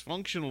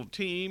dysfunctional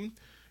team.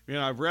 You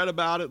know, I've read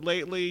about it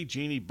lately.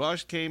 Jeannie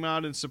Buss came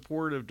out in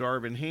support of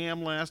Darvin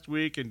Ham last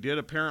week and did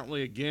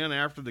apparently again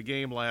after the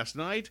game last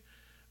night.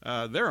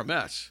 They're a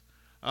mess.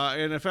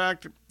 And in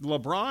fact,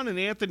 LeBron and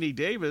Anthony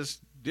Davis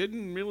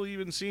didn't really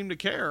even seem to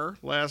care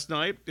last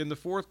night. In the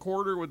fourth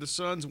quarter with the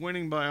Suns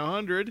winning by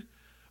 100,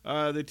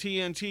 the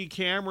TNT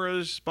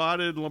cameras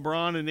spotted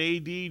LeBron and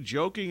AD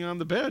joking on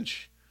the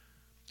bench.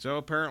 So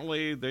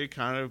apparently they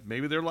kind of,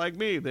 maybe they're like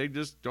me, they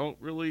just don't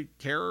really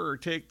care or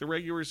take the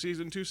regular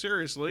season too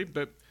seriously.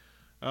 But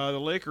the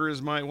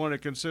Lakers might want to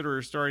consider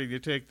starting to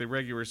take the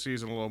regular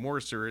season a little more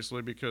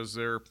seriously because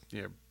they're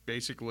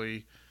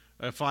basically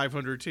a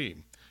 500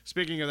 team.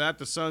 Speaking of that,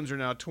 the Suns are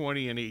now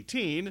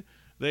 20-18.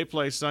 They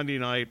play Sunday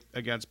night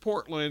against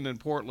Portland, and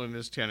Portland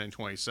is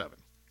 10-27.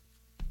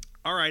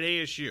 All right,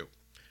 ASU.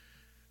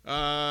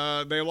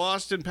 They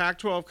lost in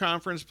Pac-12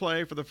 conference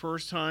play for the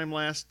first time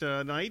last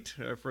night,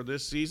 for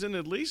this season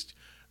at least.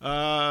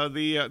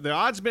 The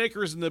odds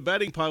makers in the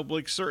betting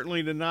public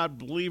certainly did not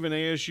believe in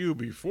ASU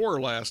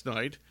before last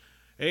night.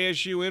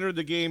 ASU entered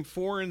the game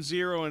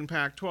 4-0 in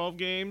Pac-12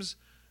 games.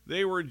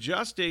 They were they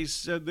were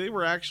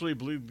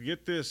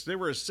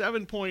a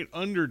 7-point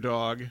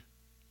underdog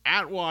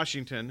at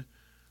Washington.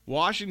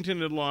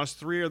 Washington had lost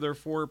 3 of their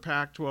 4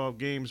 Pac-12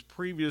 games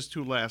previous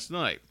to last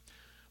night.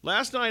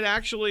 Last night,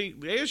 actually,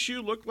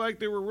 ASU looked like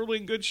they were really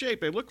in good shape.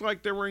 They looked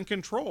like they were in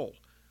control.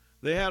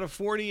 They had a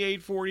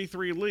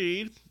 48-43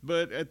 lead,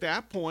 but at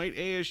that point,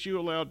 ASU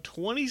allowed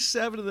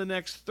 27 of the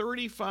next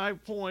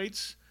 35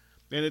 points,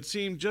 and it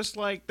seemed just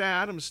like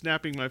that. I'm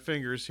snapping my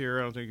fingers here.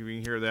 I don't think you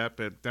can hear that,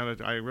 but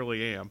I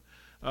really am.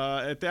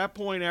 At that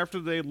point, after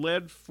they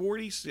led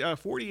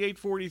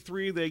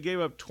 48-43, they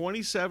gave up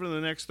 27 of the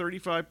next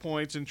 35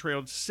 points and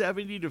trailed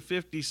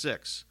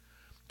 70-56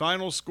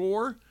 Final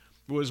score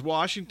was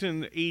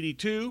Washington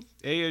 82,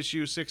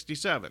 ASU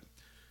 67.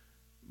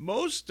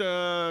 Most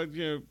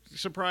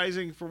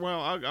surprising for, well,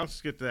 I'll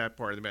just get to that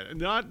part in a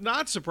minute.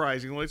 Not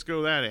surprising. Let's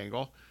go that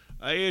angle.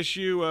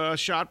 ASU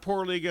shot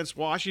poorly against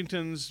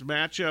Washington's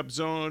matchup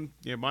zone.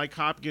 Mike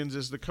Hopkins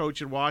is the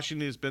coach in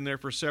Washington. He's been there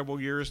for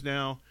several years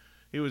now.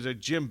 He was a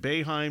Jim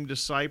Boeheim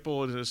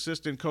disciple as an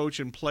assistant coach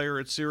and player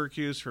at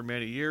Syracuse for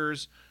many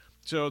years.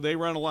 So they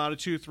run a lot of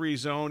 2-3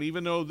 zone,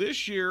 even though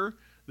this year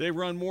they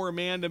run more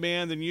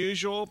man-to-man than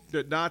usual.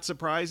 But not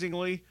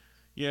surprisingly,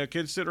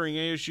 considering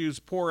ASU's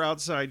poor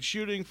outside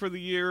shooting for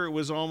the year, it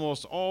was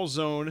almost all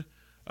zone.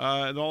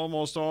 And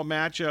almost all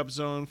matchup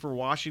zone for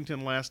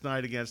Washington last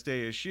night against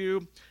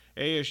ASU.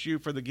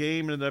 ASU for the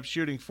game ended up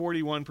shooting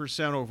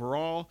 41%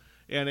 overall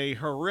and a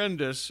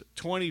horrendous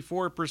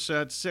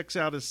 24%, 6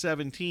 out of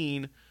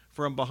 17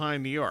 from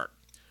behind the arc.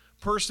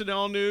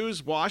 Personnel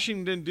news,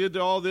 Washington did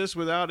all this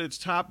without its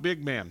top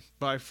big man,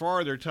 by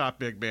far their top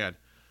big man.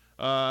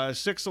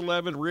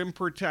 6'11" rim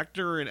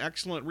protector and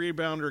excellent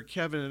rebounder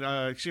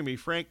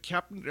Frank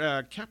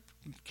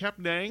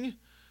Kepnang.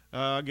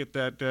 I'll get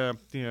that,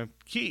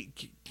 Kepeng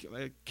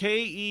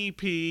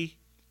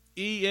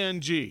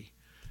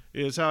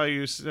is how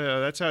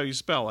that's how you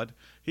spell it.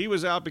 He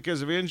was out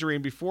because of injury,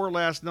 and before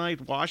last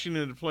night,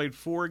 Washington had played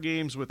 4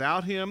 games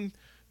without him.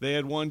 They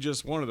had won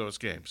just one of those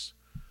games.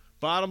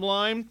 Bottom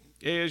line,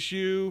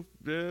 ASU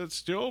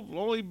still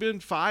only been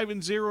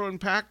 5-0 in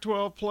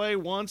Pac-12 play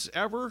once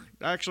ever.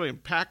 Actually, in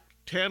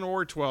Pac-10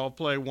 or 12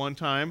 play one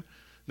time,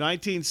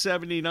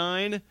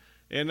 1979.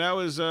 And that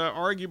was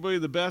arguably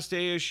the best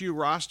ASU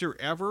roster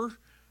ever.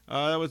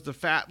 That was the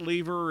Fat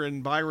Lever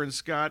and Byron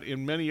Scott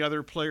in many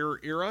other player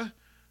era.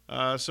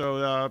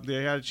 So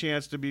they had a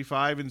chance to be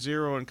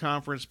 5-0 in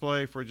conference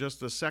play for just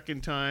the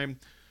second time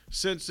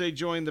since they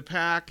joined the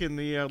Pac in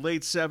the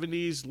late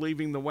 70s,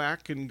 leaving the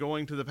WAC and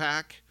going to the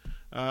Pac.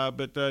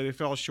 But they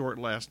fell short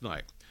last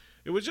night.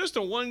 It was just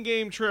a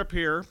one-game trip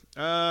here.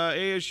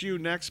 ASU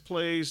next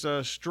plays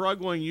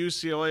struggling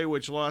UCLA,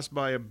 which lost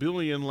by 1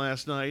 billion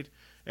last night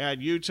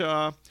at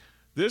Utah.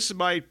 This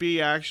might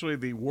be actually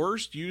the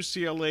worst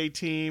UCLA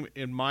team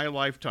in my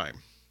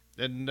lifetime.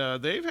 And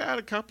they've had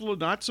a couple of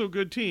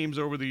not-so-good teams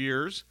over the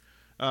years,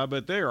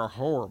 but they are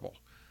horrible.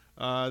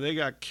 They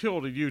got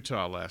killed at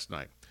Utah last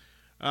night.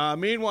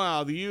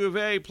 Meanwhile, the U of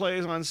A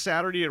plays on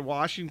Saturday at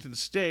Washington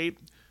State.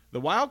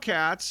 The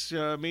Wildcats,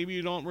 maybe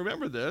you don't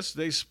remember this,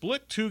 they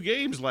split 2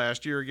 games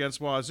last year against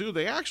Wazoo.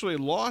 They actually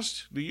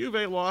lost, the U of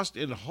A lost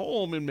in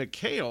home in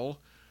McHale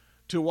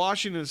to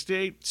Washington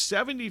State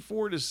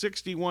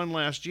 74-61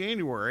 last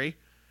January.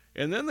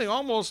 And then they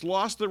almost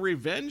lost the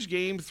revenge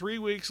game 3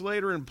 weeks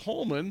later in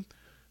Pullman.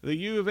 The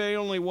U of A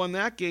only won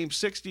that game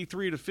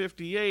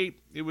 63-58.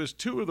 It was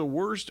 2 of the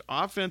worst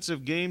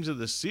offensive games of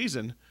the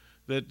season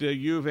that the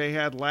U of A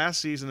had last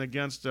season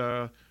against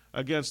the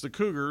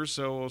Cougars.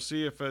 So we'll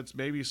see if it's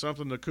maybe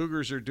something the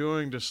Cougars are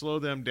doing to slow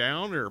them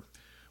down, or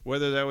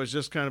whether that was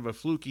just kind of a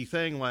fluky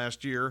thing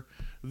last year.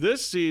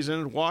 This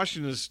season,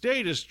 Washington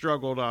State has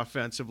struggled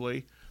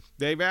offensively.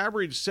 They've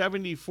averaged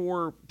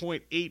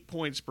 74.8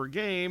 points per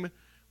game,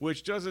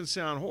 which doesn't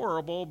sound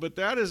horrible, but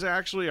that is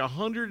actually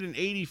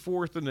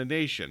 184th in the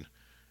nation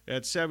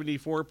at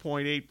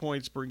 74.8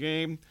 points per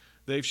game.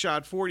 They've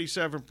shot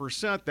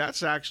 47%.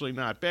 That's actually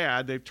not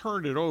bad. They've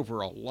turned it over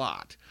a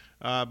lot.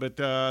 But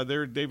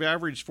they've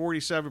averaged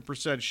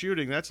 47%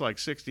 shooting. That's like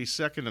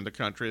 62nd in the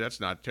country. That's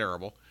not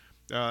terrible.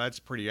 That's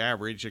pretty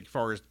average as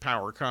far as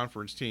power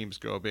conference teams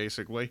go,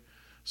 basically.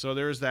 So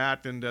there's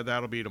that, and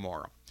that'll be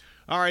tomorrow.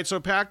 All right, so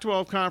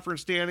Pac-12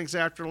 conference standings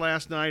after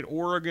last night.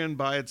 Oregon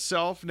by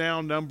itself now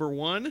number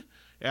 1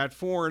 at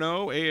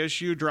 4-0.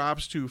 ASU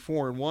drops to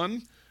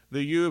 4-1.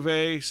 The U of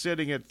A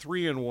sitting at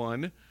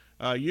 3-1.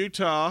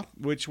 Utah,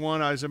 which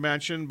won, as I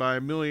mentioned, by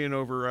 1 million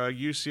over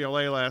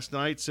UCLA last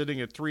night, sitting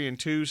at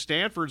 3-2.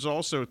 Stanford's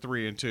also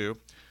 3-2.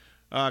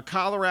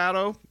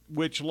 Colorado,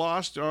 which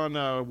lost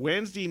on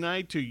Wednesday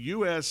night to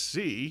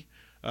USC.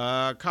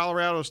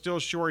 Colorado still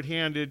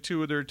shorthanded.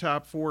 2 of their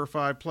top 4 or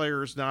 5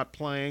 players not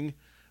playing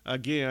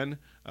again.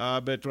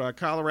 But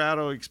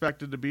Colorado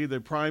expected to be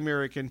the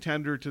primary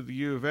contender to the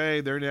U of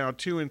A. They're now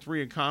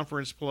 2-3 in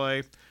conference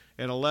play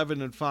and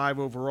 11-5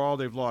 overall.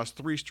 They've lost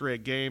 3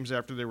 straight games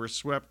after they were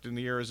swept in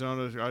the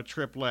Arizona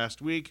trip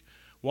last week.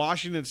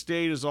 Washington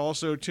State is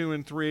also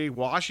 2-3.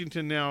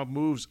 Washington now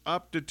moves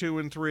up to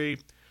 2-3.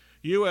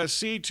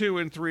 USC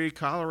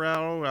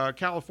 2-3.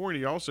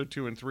 California also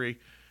 2-3.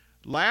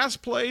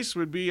 Last place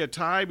would be a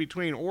tie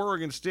between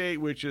Oregon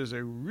State, which is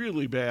a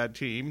really bad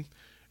team,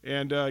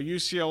 and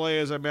UCLA,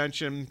 as I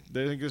mentioned.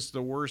 I think it's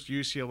the worst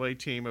UCLA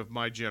team of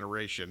my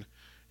generation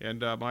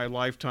and my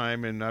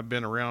lifetime, and I've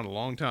been around a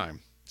long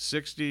time.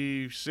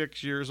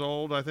 66 years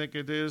old, I think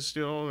it is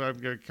still. I'm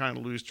going to kind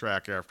of lose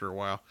track after a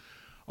while.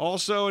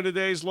 Also, in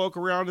today's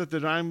local roundup, the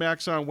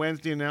Diamondbacks on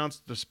Wednesday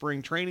announced the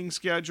spring training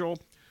schedule.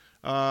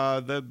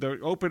 The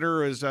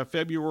opener is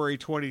February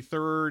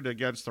 23rd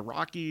against the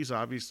Rockies.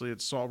 Obviously,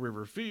 it's Salt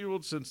River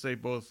Field, since they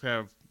both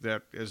have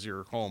that as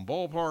your home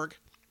ballpark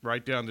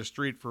right down the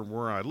street from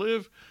where I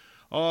live.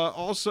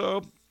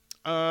 Also,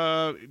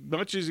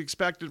 much is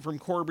expected from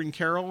Corbin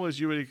Carroll, as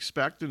you would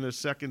expect in his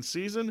second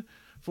season.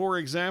 For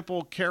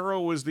example,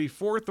 Carroll was the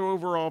 4th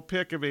overall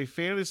pick of a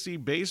fantasy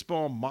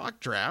baseball mock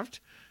draft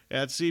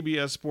at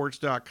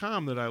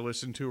CBSSports.com that I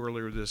listened to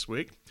earlier this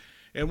week.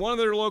 And one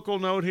other local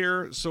note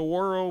here,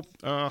 Saguaro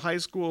High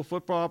School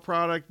football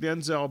product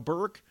Denzel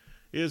Burke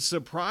is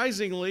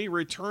surprisingly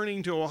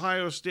returning to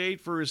Ohio State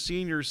for his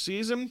senior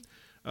season,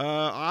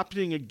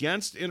 opting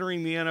against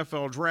entering the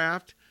NFL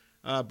draft.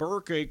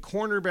 Burke, a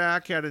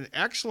cornerback, had an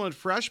excellent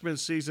freshman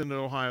season at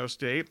Ohio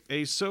State,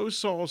 a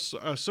so-so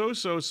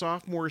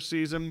sophomore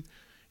season,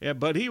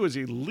 but he was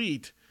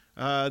elite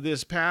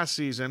this past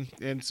season,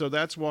 and so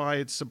that's why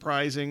it's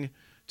surprising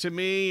to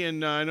me,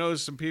 and I know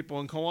some people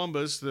in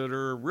Columbus that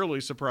are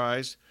really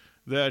surprised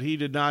that he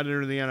did not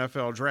enter the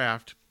NFL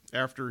draft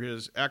after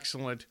his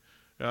excellent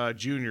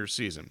junior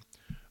season.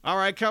 All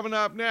right, coming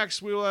up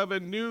next, we'll have a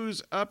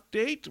news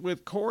update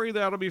with Corey.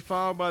 That'll be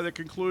followed by the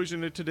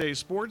conclusion of today's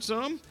Sports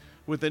Zone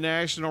with the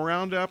National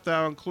Roundup.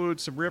 That'll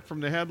include some rip from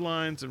the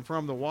headlines and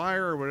from the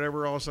wire or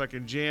whatever else I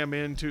can jam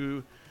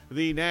into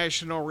the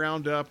National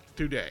Roundup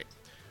today.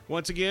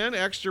 Once again,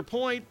 Extra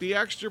Point, the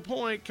Extra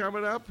Point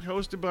coming up,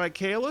 hosted by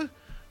Kayla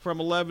from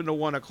 11 to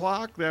 1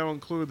 o'clock. That'll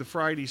include the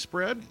Friday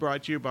Spread,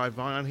 brought to you by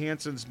Von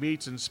Hansen's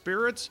Meats and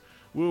Spirits.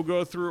 We'll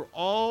go through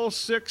all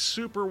 6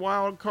 Super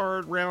Wild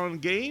Card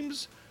round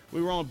games.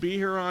 We won't be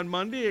here on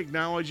Monday,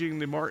 acknowledging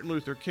the Martin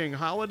Luther King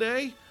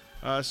holiday.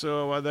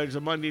 So there's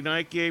a Monday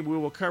night game. We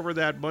will cover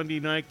that Monday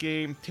night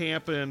game,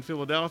 Tampa and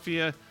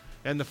Philadelphia,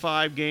 and the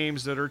 5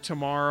 games that are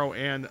tomorrow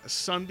and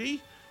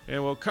Sunday.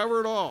 And we'll cover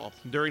it all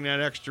during that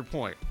Extra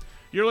Point.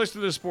 You're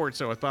listening to Sports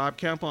Zone with Bob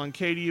Kemp on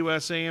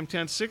KDUS AM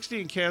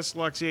 1060 and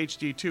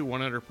KSLX HD2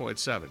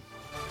 100.7.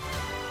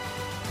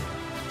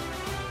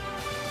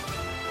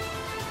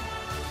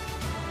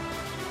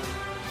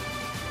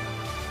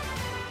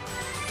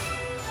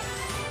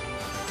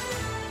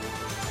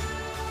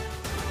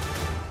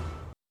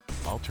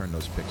 I'll turn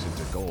those picks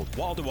into gold.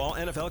 Wall-to-wall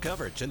NFL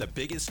coverage and the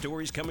biggest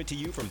stories coming to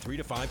you from 3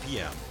 to 5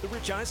 p.m. The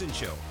Rich Eisen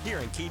Show here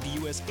on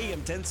KDUS AM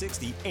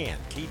 1060 and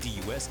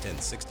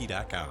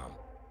KDUS1060.com.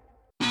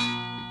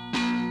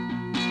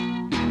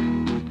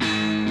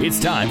 It's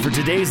time for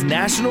today's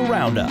National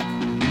Roundup.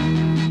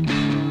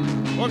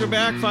 Welcome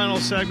back. Final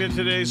segment of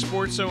today's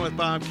Sports Zone with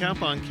Bob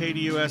Kemp on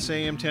KDUS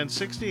AM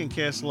 1060 and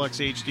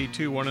KSLX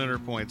HD2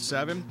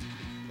 100.7.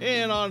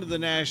 And on to the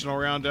National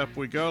Roundup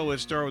we go.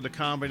 Let's start with a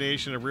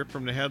combination of rip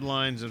from the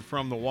headlines and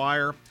from the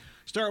wire.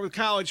 Start with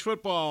college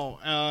football.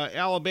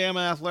 Alabama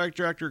Athletic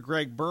Director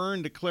Greg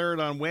Byrne declared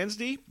on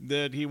Wednesday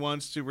that he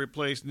wants to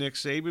replace Nick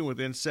Saban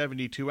within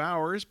 72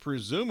 hours,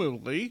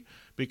 presumably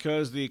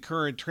because the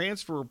current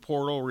transfer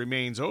portal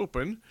remains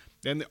open.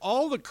 And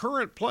all the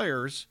current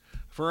players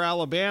for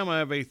Alabama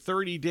have a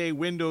 30-day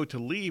window to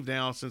leave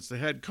now since the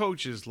head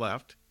coach has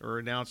left or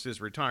announced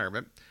his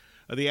retirement.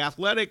 The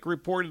Athletic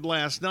reported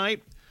last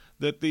night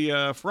that the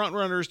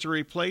frontrunners to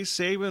replace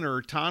Saban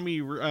are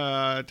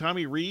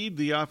Tommy Reed,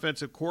 the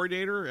offensive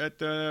coordinator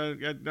at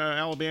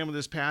Alabama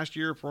this past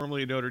year,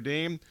 formerly at Notre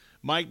Dame,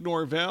 Mike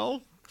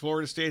Norvell,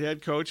 Florida State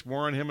head coach,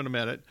 more on him in a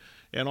minute,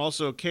 and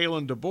also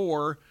Kalen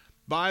DeBoer.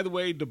 By the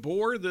way,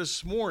 DeBoer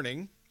this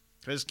morning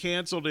has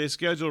canceled a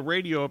scheduled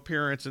radio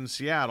appearance in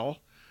Seattle,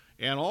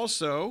 and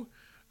also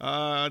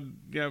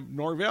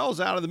Norvell's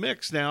out of the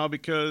mix now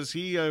because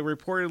he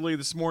reportedly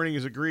this morning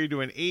has agreed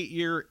to an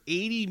 8-year,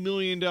 $80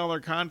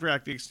 million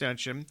contract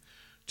extension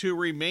to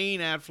remain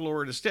at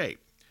Florida State.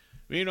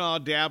 Meanwhile,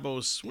 Dabo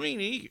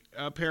Swinney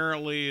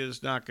apparently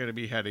is not going to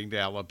be heading to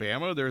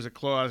Alabama. There's a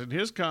clause in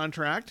his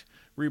contract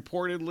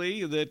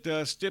reportedly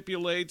that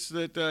stipulates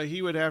that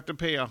he would have to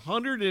pay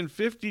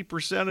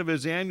 150% of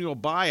his annual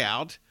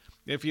buyout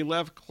if he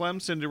left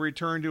Clemson to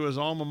return to his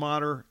alma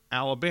mater,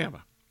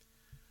 Alabama.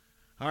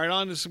 All right,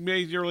 on to some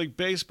Major League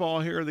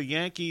Baseball here. The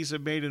Yankees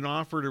have made an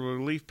offer to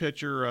relief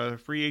pitcher,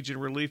 free agent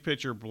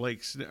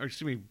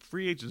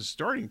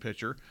starting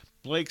pitcher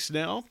Blake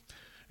Snell.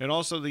 And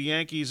also the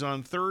Yankees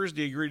on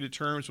Thursday agreed to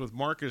terms with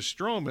Marcus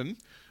Stroman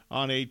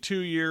on a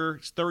 2-year,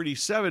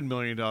 $37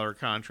 million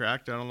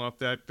contract. I don't know if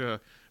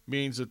that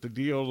means that the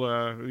deal,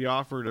 the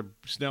offer to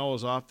Snell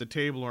is off the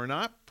table or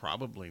not.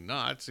 Probably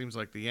not. Seems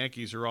like the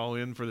Yankees are all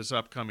in for this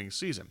upcoming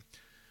season.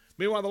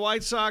 Meanwhile, the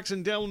White Sox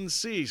and Dylan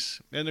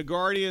Cease and the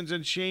Guardians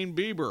and Shane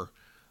Bieber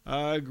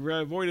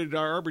avoided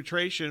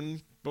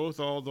arbitration.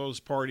 All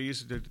those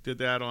parties did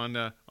that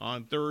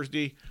on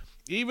Thursday.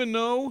 Even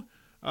though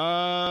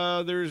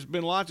there's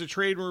been lots of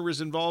trade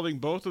rumors involving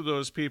both of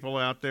those people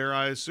out there,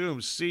 I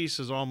assume Cease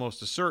is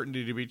almost a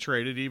certainty to be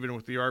traded, even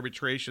with the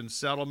arbitration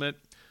settlement.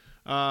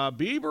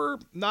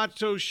 Bieber, not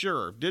so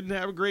sure. Didn't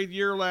have a great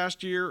year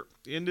last year.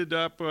 Ended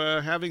up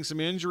having some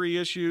injury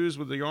issues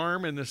with the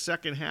arm in the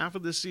second half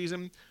of the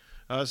season.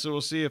 So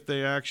we'll see if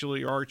they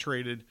actually are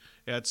traded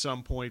at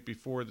some point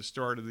before the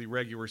start of the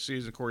regular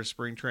season. Of course,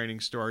 spring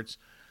training starts.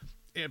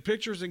 And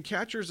pitchers and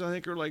catchers, I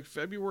think, are like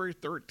February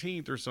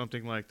 13th or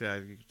something like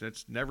that.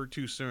 That's never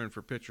too soon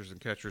for pitchers and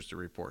catchers to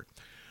report.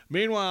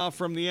 Meanwhile,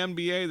 from the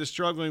NBA, the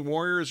struggling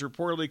Warriors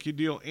reportedly could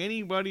deal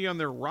anybody on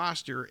their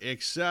roster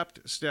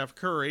except Steph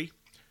Curry,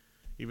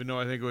 even though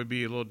I think it would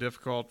be a little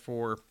difficult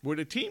for... Would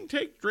a team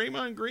take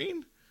Draymond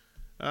Green?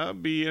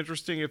 Be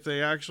interesting if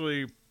they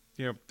actually...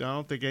 I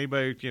don't think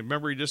anybody...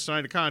 remember, he just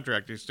signed a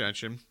contract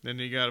extension. Then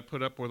you got to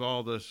put up with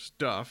all the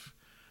stuff.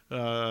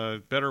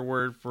 Better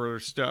word for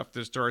stuff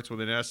that starts with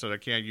an S that I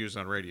can't use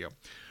on radio.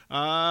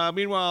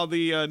 Meanwhile,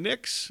 the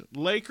Knicks,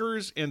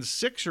 Lakers, and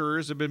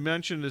Sixers have been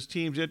mentioned as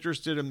teams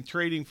interested in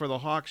trading for the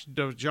Hawks'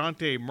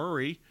 DeJounte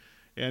Murray.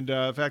 And,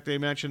 in fact, they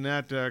mentioned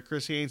that.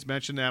 Chris Haynes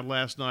mentioned that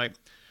last night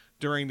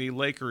during the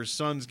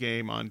Lakers-Suns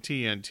game on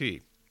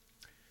TNT.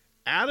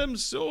 Adam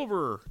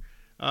Silver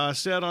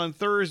said on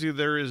Thursday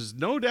there is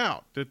no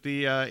doubt that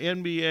the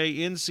NBA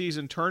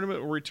in-season tournament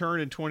will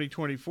return in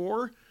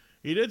 2024.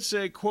 He did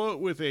say, quote,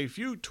 with a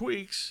few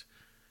tweaks,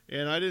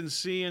 and I didn't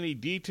see any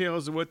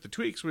details of what the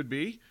tweaks would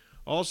be.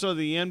 Also,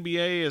 the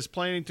NBA is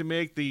planning to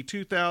make the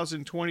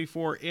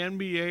 2024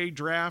 NBA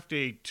draft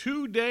a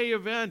 2-day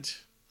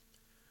event.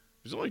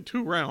 There's only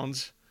 2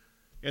 rounds.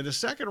 And the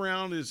second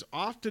round is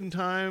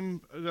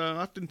oftentimes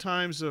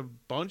a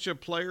bunch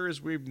of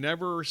players we've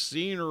never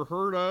seen or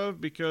heard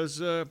of because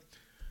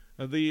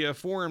the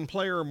foreign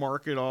player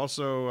market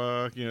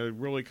also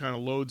really kind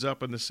of loads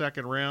up in the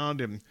second round,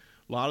 and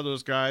a lot of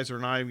those guys are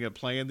not even going to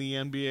play in the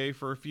NBA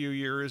for a few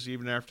years,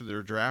 even after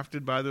they're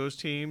drafted by those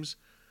teams.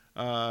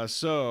 But a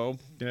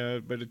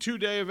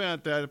 2-day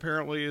event that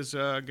apparently is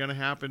going to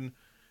happen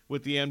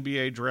with the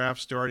NBA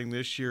draft starting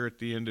this year at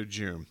the end of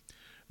June.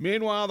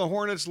 Meanwhile, the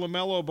Hornets'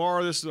 LaMelo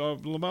Ball,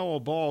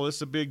 this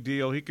is a big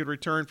deal. He could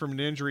return from an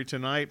injury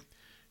tonight.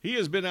 He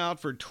has been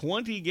out for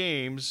 20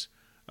 games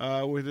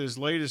with his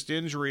latest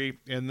injury,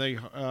 and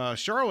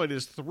Charlotte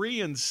is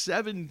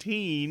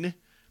 3-17.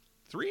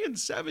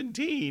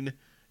 3-17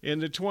 in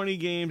the 20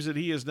 games that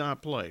he has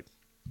not played.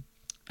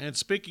 And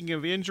speaking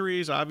of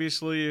injuries,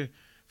 obviously, if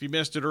you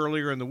missed it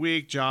earlier in the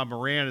week, Ja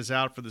Morant is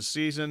out for the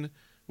season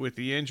with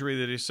the injury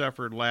that he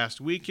suffered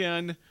last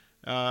weekend.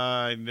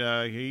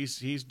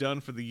 He's done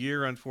for the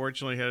year,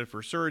 unfortunately, headed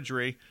for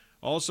surgery.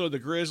 Also, the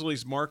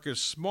Grizzlies' Marcus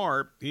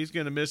Smart, he's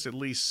going to miss at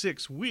least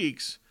 6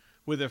 weeks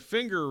with a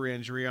finger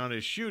injury on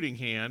his shooting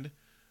hand.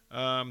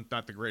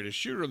 Not the greatest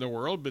shooter in the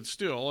world, but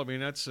still, I mean,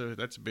 that's a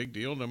big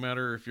deal, no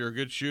matter if you're a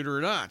good shooter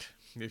or not.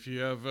 If you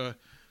have a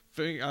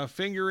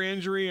finger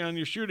injury on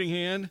your shooting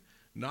hand,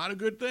 not a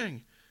good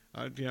thing.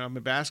 I'm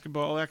a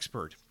basketball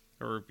expert,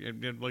 or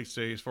at least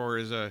say as far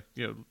as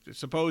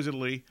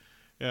supposedly,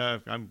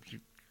 I'm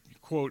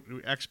quote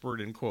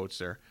expert in quotes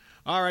there.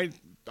 All right,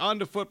 on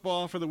to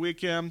football for the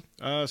weekend.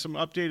 Some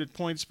updated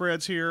point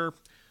spreads here.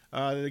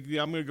 I'm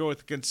going to go with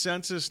the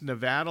consensus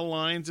Nevada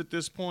lines at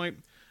this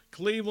point.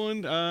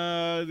 Cleveland,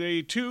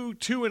 the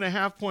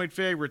 2.5 point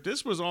favorite.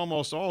 This was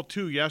almost all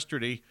 2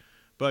 yesterday,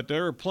 but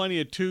there are plenty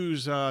of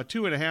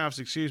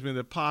 2.5s,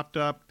 that popped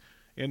up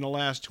in the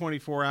last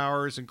 24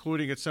 hours,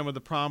 including at some of the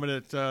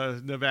prominent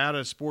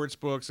Nevada sports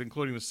books,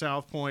 including the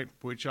South Point,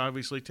 which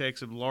obviously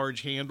takes a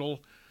large handle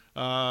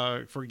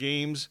for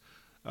games.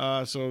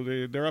 So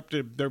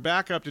they're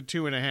back up to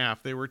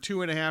 2.5. They were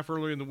 2.5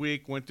 earlier in the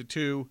week, went to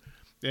 2,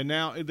 and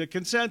now the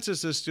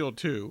consensus is still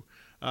 2.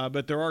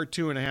 But there are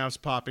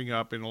 2.5s popping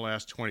up in the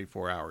last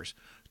 24 hours.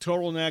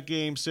 Total in that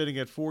game sitting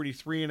at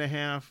 43.5,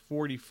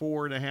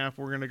 44.5.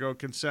 We're going to go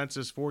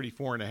consensus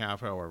 44.5,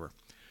 however.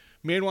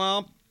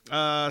 Meanwhile,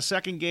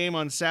 second game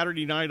on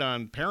Saturday night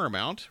on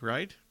Paramount,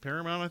 right?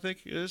 Paramount, I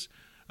think, is.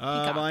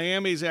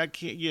 Miami's at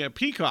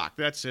Peacock.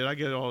 That's it. I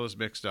get all those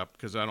mixed up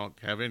because I don't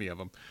have any of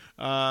them.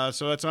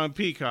 So that's on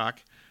Peacock.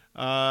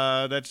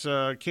 That's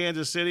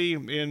Kansas City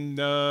in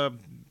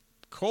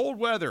cold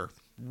weather.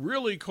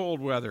 Really cold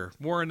weather.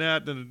 More on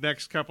that in the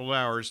next couple of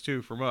hours,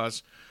 too, from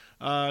us.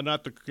 We're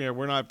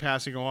not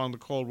passing along the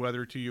cold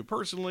weather to you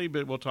personally,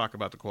 but we'll talk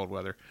about the cold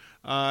weather.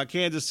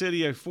 Kansas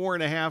City, a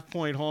 4.5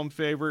 point home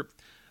favorite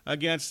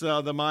against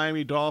the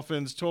Miami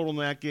Dolphins. Total in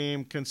that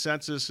game,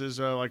 consensus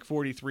is like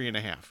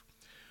 43.5.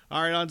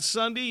 All right, on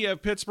Sunday, you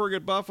have Pittsburgh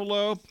at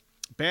Buffalo.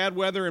 Bad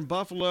weather in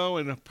Buffalo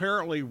and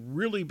apparently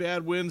really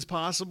bad winds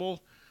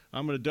possible.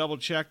 I'm going to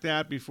double-check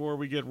that before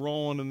we get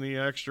rolling in the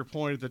extra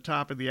point at the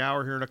top of the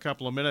hour here in a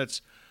couple of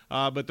minutes.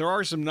 But there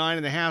are some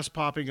 9.5s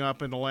popping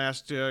up in the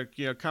last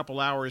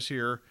couple hours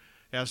here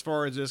as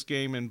far as this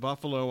game in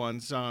Buffalo on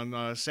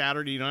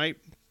Saturday night.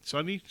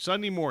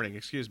 Sunday morning.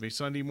 It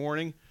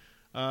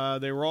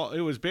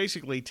was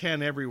basically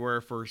 10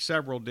 everywhere for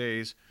several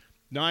days.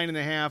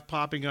 9.5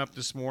 popping up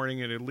this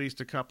morning at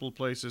least a couple of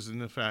places in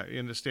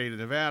the state of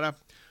Nevada.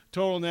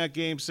 Total in that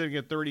game sitting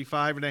at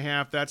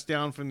 35.5. That's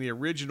down from the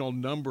original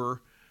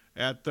number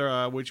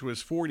which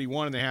was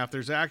 41.5.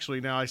 There's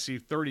actually now I see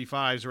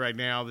 35s right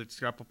now. That's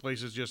a couple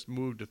places just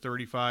moved to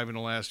 35 in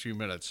the last few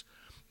minutes.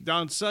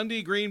 On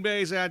Sunday, Green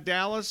Bay's at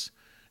Dallas,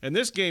 and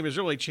this game has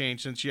really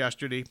changed since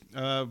yesterday.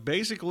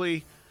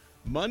 Basically,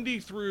 Monday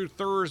through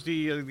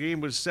Thursday, the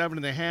game was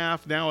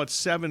 7.5. Now it's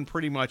 7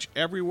 pretty much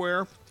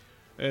everywhere.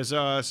 There's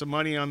some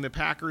money on the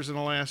Packers in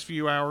the last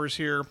few hours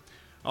here.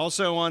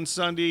 Also on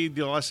Sunday,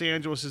 the Los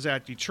Angeles is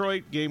at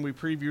Detroit, game we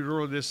previewed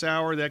earlier this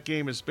hour. That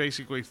game is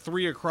basically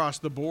 3 across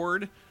the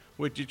board,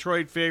 with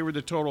Detroit favored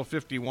the total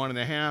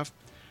 51.5.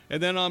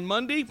 And then on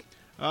Monday,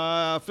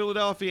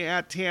 Philadelphia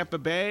at Tampa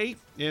Bay,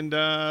 and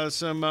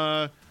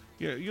your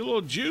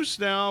little juice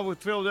now with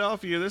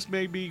Philadelphia. This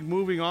may be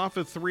moving off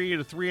of 3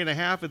 to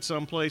 3.5 at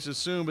some places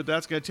soon, but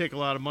that's going to take a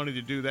lot of money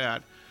to do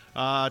that.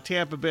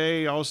 Tampa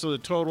Bay, also the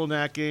total in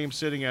that game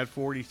sitting at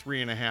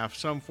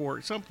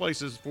 43.5. Some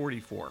places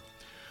 44.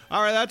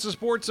 All right, that's the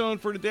Sports Zone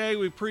for today.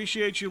 We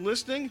appreciate you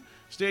listening.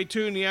 Stay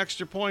tuned. The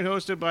Extra Point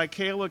hosted by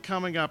Kayla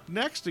coming up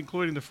next,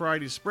 including the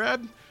Friday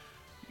spread.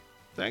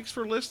 Thanks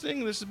for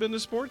listening. This has been the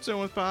Sports Zone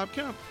with Bob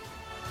Kemp.